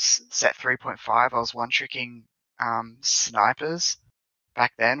 which was set 3.5, I was one-tricking snipers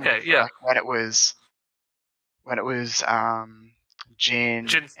back then. Okay, yeah. When it was Jin,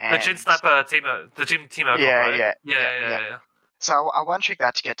 the Jin sniper the Jin Teemo. Yeah, right? Yeah. So I one-tricked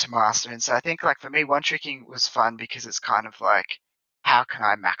that to get to master, and so I think for me, one-tricking was fun because it's kind of how can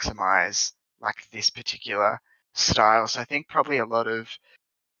I maximize this particular style? So I think probably a lot of,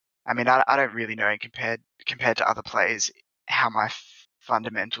 I don't really know compared to other players how my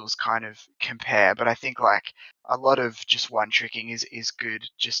fundamentals kind of compare, but I think a lot of just one tricking is good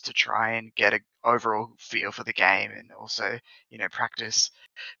just to try and get a overall feel for the game and also practice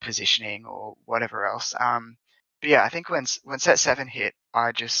positioning or whatever else. But yeah, I think when set 7 hit,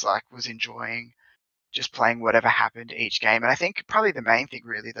 I just was enjoying just playing whatever happened each game, and I think probably the main thing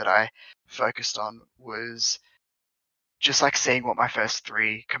really that I focused on was just seeing what my first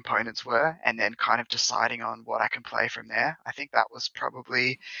 3 components were and then kind of deciding on what I can play from there. I think that was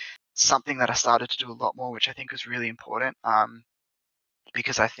probably something that I started to do a lot more, which I think was really important.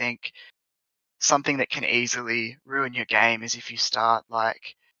 Because I think something that can easily ruin your game is if you start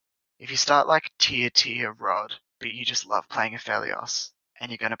tier Rod, but you just love playing a Aphelios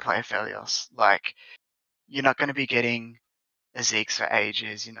and you're going to play a Aphelios. You're not going to be getting a Zeke's for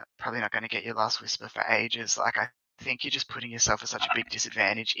ages. You're probably not going to get your Last Whisper for ages. I think you're just putting yourself at such a big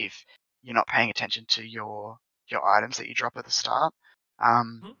disadvantage if you're not paying attention to your items that you drop at the start.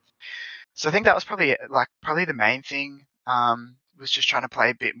 So I think that was probably the main thing. Was just trying to play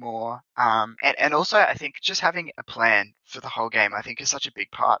a bit more. And also I think just having a plan for the whole game I think is such a big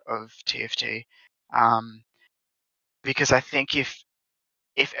part of TFT. Because I think if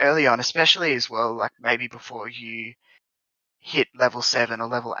early on, especially as well, maybe before you hit level 7 or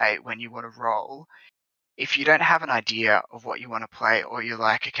level 8 when you want to roll, if you don't have an idea of what you want to play, or you're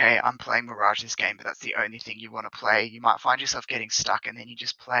okay, I'm playing Mirage this game, but that's the only thing you want to play, you might find yourself getting stuck and then you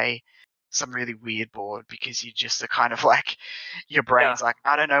just play some really weird board because you just are kind of your brain's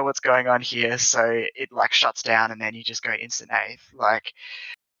I don't know what's going on here, so it shuts down and then you just go instant eighth.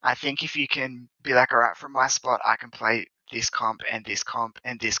 I think if you can be alright, from my spot I can play this comp and this comp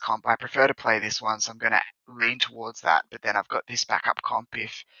and this comp. I prefer to play this one, so I'm going to lean towards that, but then I've got this backup comp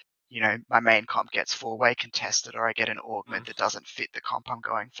if my main comp gets 4-way contested or I get an augment that doesn't fit the comp I'm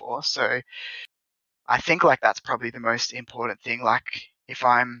going for. So I think that's probably the most important thing. If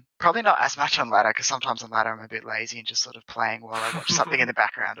I'm probably not as much on ladder, because sometimes on ladder I'm a bit lazy and just sort of playing while I watch something in the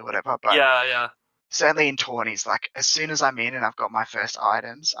background or whatever. But certainly in tourneys, as soon as I'm in and I've got my first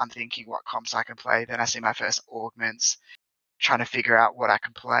items, I'm thinking what comps I can play. Then I see my first augments, trying to figure out what I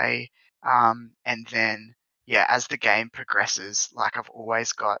can play. And then, as the game progresses, I've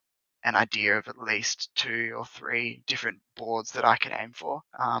always got an idea of at least 2 or 3 different boards that I can aim for.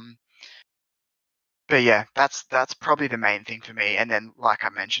 But yeah, that's probably the main thing for me. And then, like I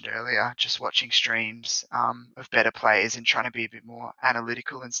mentioned earlier, just watching streams of better players and trying to be a bit more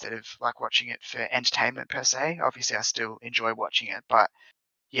analytical instead of watching it for entertainment per se. Obviously, I still enjoy watching it, but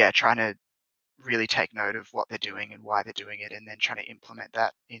yeah, trying to really take note of what they're doing and why they're doing it, and then trying to implement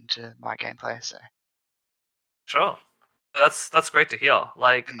that into my gameplay. So sure. That's great to hear.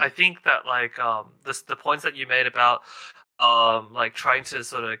 I think that the points that you made about trying to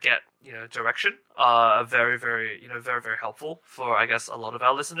sort of get direction are very very very very helpful for I guess a lot of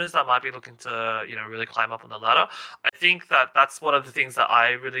our listeners that might be looking to really climb up on the ladder. I think that that's one of the things that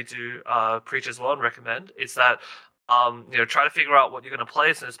I really do preach as well and recommend is that try to figure out what you're going to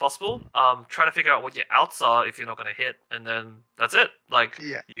play as soon as possible. Try to figure out what your outs are if you're not going to hit, and then that's it.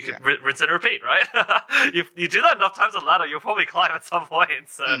 You can rinse and repeat, right? you do that enough times on ladder, you'll probably climb at some point.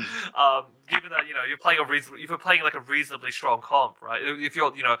 So, given that you're playing if you're playing a reasonably strong comp, right? If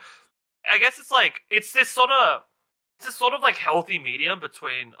you're I guess it's this sort of healthy medium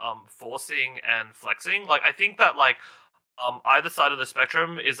between forcing and flexing. I think that either side of the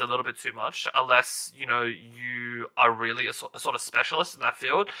spectrum is a little bit too much, unless you are really a sort of specialist in that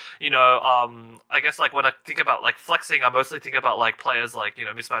field. I guess when I think about flexing, I mostly think about players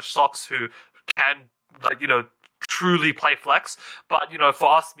Mismatched Socks who can truly play flex. But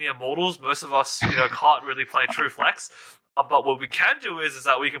for us mere mortals, most of us can't really play true flex. But what we can do is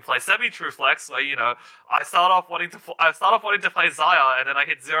that we can play semi-true flex, where I start off wanting to play Zaya, and then I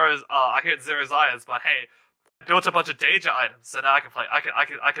hit zero Zayas, but hey, built a bunch of Danger items, so now I can play.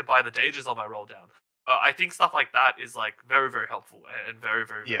 I can buy the Dangers on my roll down. I think stuff like that is very very helpful and very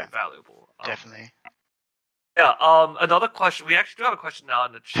very very valuable. Definitely. Yeah. Another question. We actually do have a question now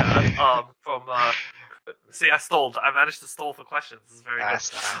in the chat. From. See, I stalled. I managed to stall for questions. This is very good. Nice.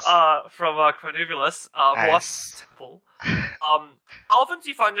 From Cornubulus, Ross Temple. How often do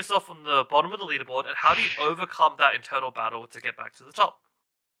you find yourself on the bottom of the leaderboard, and how do you overcome that internal battle to get back to the top?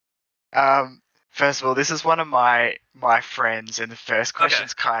 First of all, this is one of my friends, and the first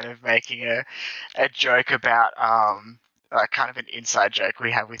question's kind of making a joke about kind of an inside joke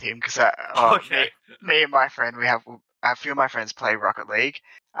we have with him, because me and my friend, we have a few of my friends play Rocket League,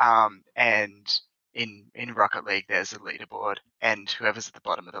 and in Rocket League there's a leaderboard, and whoever's at the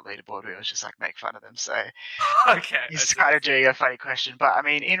bottom of the leaderboard, we always just make fun of them. So he's kind of doing a funny question, but I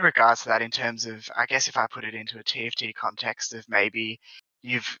mean, in regards to that, in terms of, I guess if I put it into a TFT context of maybe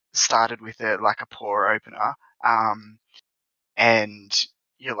you've started with a poor opener, and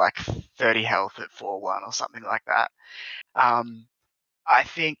you're like 30 health at 4-1 or something like that. I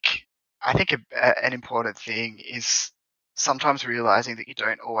think an important thing is sometimes realizing that you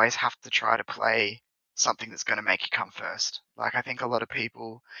don't always have to try to play something that's going to make you come first. Like, I think a lot of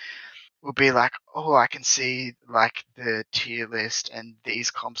people will be like, oh, I can see like the tier list and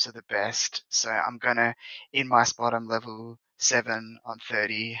these comps are the best, so I'm gonna, in my spot, I'm level 7 on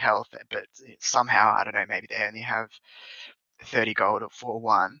 30 health, but somehow, I don't know, maybe they only have 30 gold at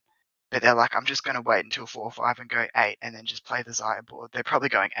 4-1. But they're like, I'm just going to wait until 4-5 and go 8 and then just play the Zaya board. They're probably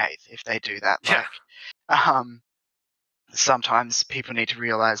going 8th if they do that. Yeah. Like, sometimes people need to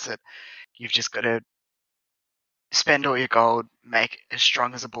realize that you've just got to spend all your gold, make as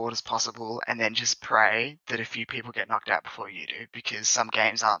strong as a board as possible, and then just pray that a few people get knocked out before you do, because some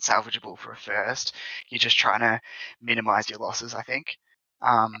games aren't salvageable for a first. You're just trying to minimize your losses, I think.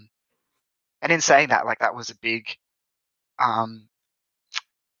 And in saying that, like, that was a big,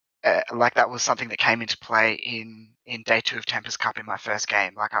 like, that was something that came into play in day 2 of Tempest Cup in my first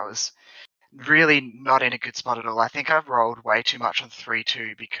game. Like, I was really not in a good spot at all. I think I've rolled way too much on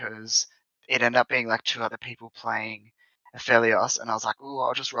 3-2 because it ended up being like 2 other people playing Aphelios, and I was like, oh,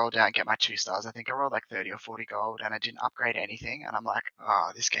 I'll just roll down and get my 2 stars. I think I rolled like 30 or 40 gold, and I didn't upgrade anything, and I'm like,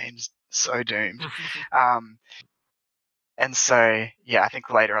 oh, this game's so doomed. And so, yeah, I think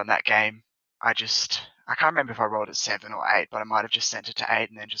later on that game, I can't remember if I rolled at 7 or 8, but I might have just sent it to 8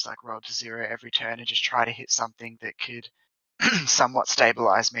 and then just like rolled to 0 every turn and just try to hit something that could somewhat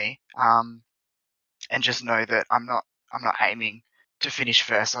stabilize me. And just know that I'm not aiming to finish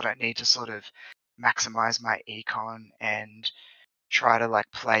first. I don't need to sort of maximize my econ and try to like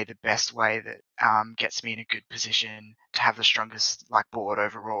play the best way that gets me in a good position to have the strongest like board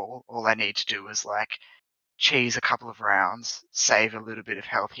overall. All I need to do is like cheese a couple of rounds, save a little bit of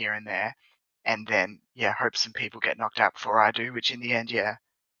health here and there, and then hope some people get knocked out before I do, which in the end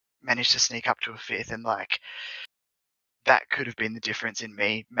managed to sneak up to a 5th, and like that could have been the difference in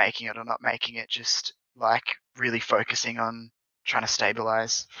me making it or not making it, just like really focusing on trying to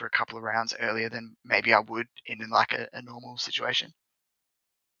stabilize for a couple of rounds earlier than maybe I would in like a normal situation.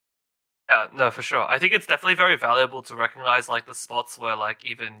 Yeah, no, for sure. I think it's definitely very valuable to recognize like the spots where like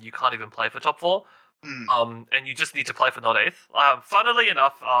even you can't even play for top 4. And you just need to play for not 8th. Funnily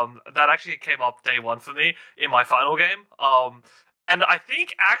enough, that actually came up day 1 for me in my final game. And I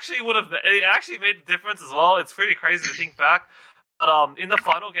think it actually made a difference as well. It's pretty crazy to think back. But in the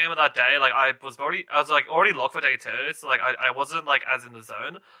final game of that day, like I was already locked for day 2, so like I wasn't like as in the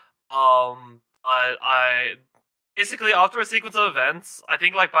zone. I basically, after a sequence of events, I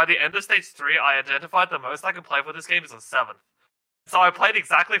think like by the end of stage 3, I identified the most I could play for this game is a 7th. So I played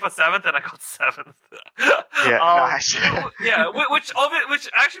exactly for 7th, and I got 7th. Yeah, nice. Yeah, which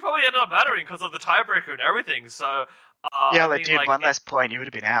actually probably ended up mattering because of the tiebreaker and everything. So dude, like, one less point, you would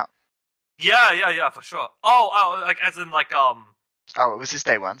have been out. Yeah, for sure. Oh, like as in like Oh, it was this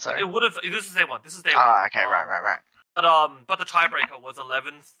day 1. Sorry. It would have. This is day 1. This is day 1. Ah, okay, right. But the tiebreaker was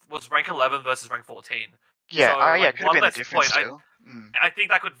rank 11 versus rank 14. Yeah, so, it could have been the difference still. I think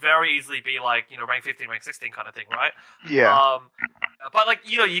that could very easily be like, rank 15, rank 16 kind of thing, right? Yeah. But like,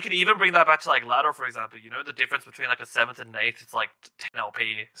 you can even bring that back to like ladder, for example. The difference between like a 7th and an 8th, it's like 10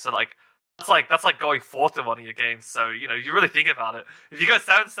 LP. So like that's like going 4th in one of your games. So you really think about it. If you go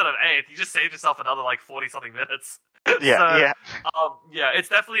 7th instead of 8th, you just saved yourself another like 40 something minutes. Yeah. It's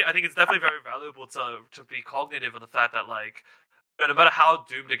definitely. I think it's definitely very valuable to be cognitive of the fact that like, no matter how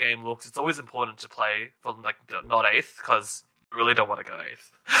doomed a game looks, it's always important to play for like not 8th, because you really don't want to go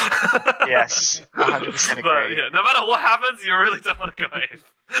 8th. Yes, 100% agree. But, yeah, no matter what happens, you really don't want to go 8th.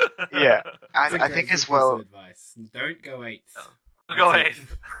 Yeah, I think as well. Advice. Don't go 8th. Go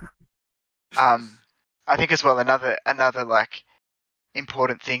 8th. I think as well another like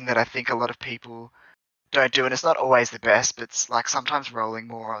important thing that I think a lot of people don't do, and it's not always the best, but it's like sometimes rolling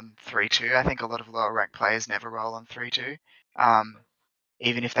more on 3-2. I think a lot of lower rank players never roll on 3-2.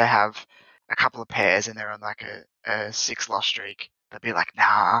 Even if they have a couple of pairs and they're on like a 6 loss streak, they'll be like,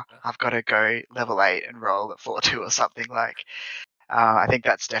 nah, I've got to go level 8 and roll at 4-2 or something. Like, I think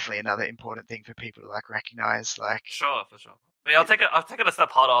that's definitely another important thing for people to like recognize. Like, sure, for sure. I mean, I'll take it a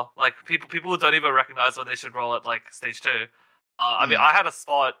step harder. Like people don't even recognize when they should roll at like stage 2. I mean, I had a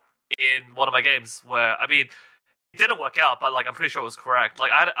spot in one of my games where, I mean, it didn't work out, but like I'm pretty sure it was correct.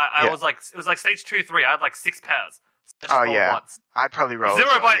 Like I was like, it was like stage 2-3. I had like 6 pairs. Just Oh roll yeah, once. I'd probably roll. Zero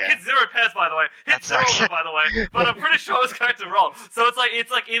as well, by yeah. hit 0 pairs, by the way. Hit That's 0 actually- by the way. But I'm pretty sure it's going to roll. So it's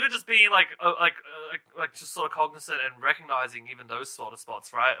like even just being like just sort of cognizant and recognizing even those sort of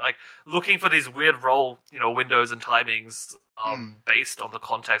spots, right? Like looking for these weird roll, windows and timings, based on the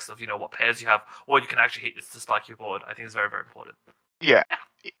context of what pairs you have, or you can actually hit this to spike your board. I think is very, very important. Yeah.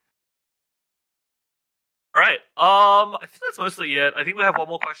 All right. I think that's mostly it. I think we have one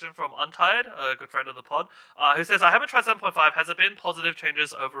more question from Untied, a good friend of the pod, who says, "I haven't tried 7.5. Has there been positive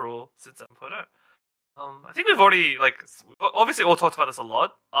changes overall since 7.0?" I think we've already obviously all talked about this a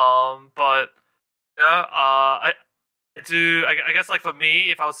lot. But yeah, I do. I guess for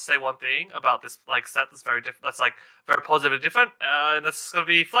me, if I was to say one thing about this set that's very different, that's very positive and different, and that's gonna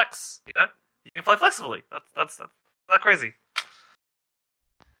be flex. You can play flexibly. That's that crazy.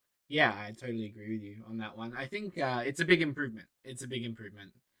 Yeah, I totally agree with you on that one. I think it's a big improvement.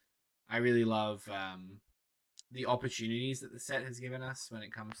 I really love the opportunities that the set has given us when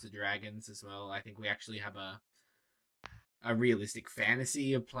it comes to dragons as well. I think we actually have a realistic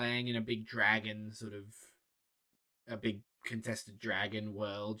fantasy of playing in a big dragon, sort of a big contested dragon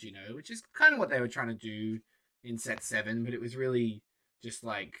world, which is kind of what they were trying to do in set 7, but it was really just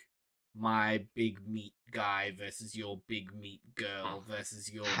like my big meat guy versus your big meat girl versus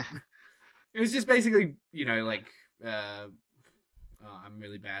your it was just basically I'm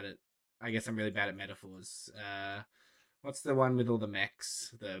really bad at metaphors. What's the one with all the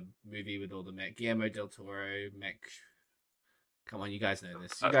mechs, the movie with all the mech, Guillermo del Toro mech? Come on, you guys know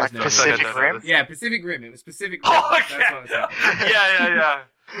this. You guys know Pacific Rim? Yeah, Pacific Rim. It was Pacific Rim. Oh, That's what I was thinking. Yeah.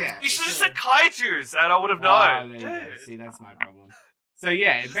 Yeah, You should have said kaijus, and I would have known. There you go. See, that's my problem. So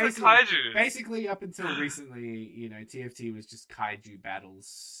yeah, basically up until recently, TFT was just kaiju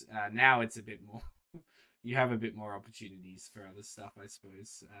battles. Now it's a bit more. You have a bit more opportunities for other stuff, I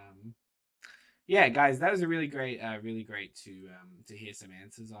suppose. Yeah, guys, that was a really great to hear some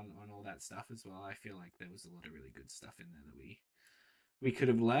answers on all that stuff as well. I feel like there was a lot of really good stuff in there that we could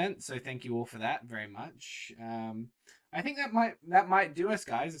have learnt. So thank you all for that very much. I think that might do us,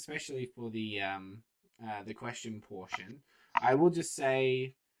 guys, especially for the question portion. I will just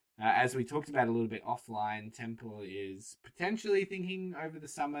say, as we talked about a little bit offline, Temple is potentially thinking over the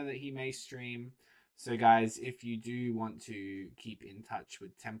summer that he may stream. So, guys, if you do want to keep in touch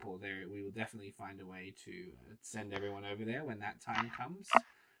with Temple, we will definitely find a way to send everyone over there when that time comes.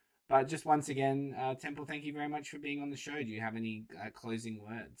 But just once again, Temple, thank you very much for being on the show. Do you have any closing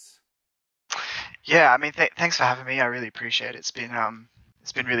words? Yeah, I mean, thanks for having me. I really appreciate it. It's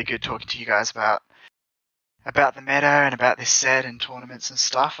been really good talking to you guys about the meta and about this set and tournaments and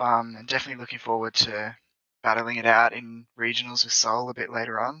stuff. And definitely looking forward to battling it out in regionals with Soul a bit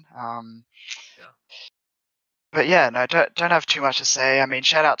later on. But yeah, no, don't have too much to say. I mean,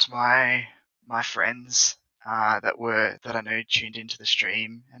 shout out to my friends that I know tuned into the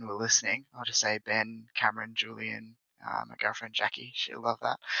stream and were listening. I'll just say Ben, Cameron, Julian, my girlfriend Jackie. She'll love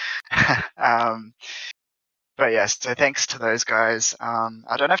that. But yeah, so thanks to those guys.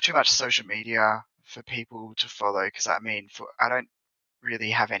 I don't have too much social media for people to follow because I don't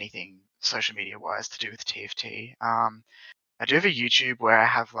really have anything social media wise to do with TFT. I do have a YouTube where I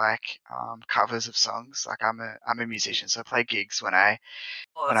have covers of songs. I'm a musician, so I play gigs when that's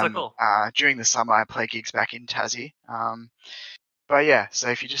so cool. During the summer I play gigs back in Tassie. But yeah, so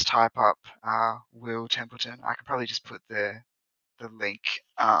if you just type up Will Templeton, I can probably just put the link.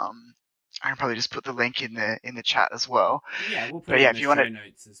 I can probably just put the link in the chat as well. Yeah, we'll put it in the show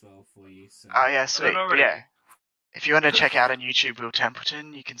notes as well for you. So. Oh yeah, sweet. Yeah. If you want to check out on YouTube Will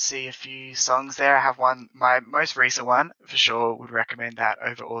Templeton, you can see a few songs there. I have one, my most recent one, for sure would recommend that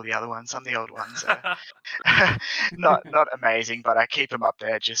over all the other ones. Some of the old ones are not amazing, but I keep them up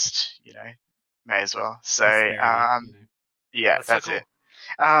there just, may as well. So, yeah, that's so cool. It.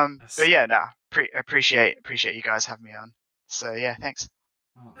 But yeah, appreciate you guys having me on. So yeah, thanks.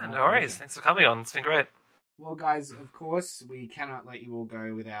 No worries. Thanks for coming on. It's been great. Well, guys, of course, we cannot let you all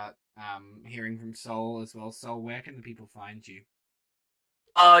go without hearing from Soul as well. Soul, where can the people find you?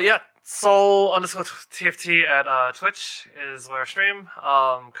 Yeah, Soul_TFT at Twitch is where I stream.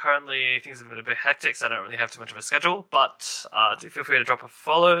 Currently things have been a bit hectic, so I don't really have too much of a schedule, but do feel free to drop a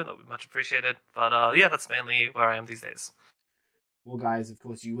follow. That would be much appreciated. But yeah, that's mainly where I am these days. Well, guys, of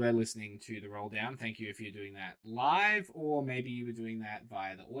course, you were listening to the Roll Down. Thank you if you're doing that live, or maybe you were doing that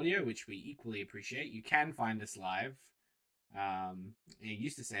via the audio, which we equally appreciate. You can find us live. It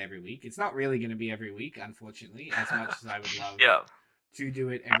used to say every week. It's not really going to be every week, unfortunately, as much as I would love to do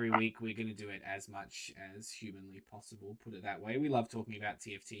it every week. We're going to do it as much as humanly possible, put it that way. We love talking about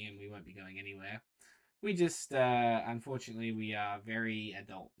TFT, and we won't be going anywhere we just unfortunately we are very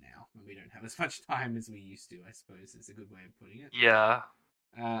adult now, and we don't have as much time as we used to. I suppose is a good way of putting it. Yeah.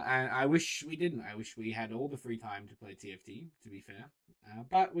 And I wish we didn't. I wish we had all the free time to play TFT, to be fair.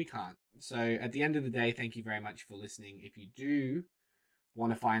 But we can't. So at the end of the day, thank you very much for listening. If you do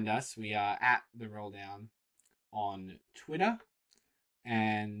want to find us, we are at The Rolldown on Twitter.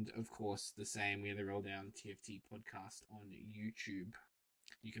 And of course, the same, we are The Rolldown TFT podcast on YouTube.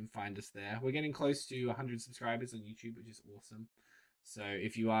 You can find us there. We're getting close to 100 subscribers on YouTube, which is awesome. So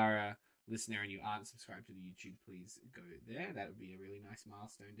if you are a listener and you aren't subscribed to the YouTube, please go there. That would be a really nice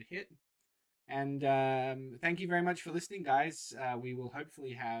milestone to hit. And thank you very much for listening, guys. We will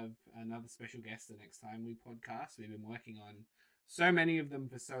hopefully have another special guest the next time we podcast. We've been working on so many of them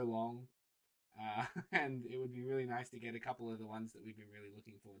for so long. And it would be really nice to get a couple of the ones that we've been really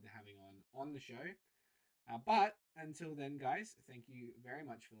looking forward to having on the show. But until then, guys, thank you very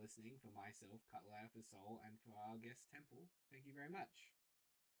much for listening. For myself, Cutler, for Soul, and for our guest Temple, thank you very much.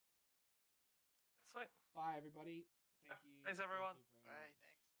 Sweet. Bye, everybody. Thank you. Thanks, everyone. Bye.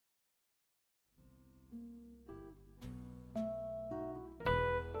 Thanks.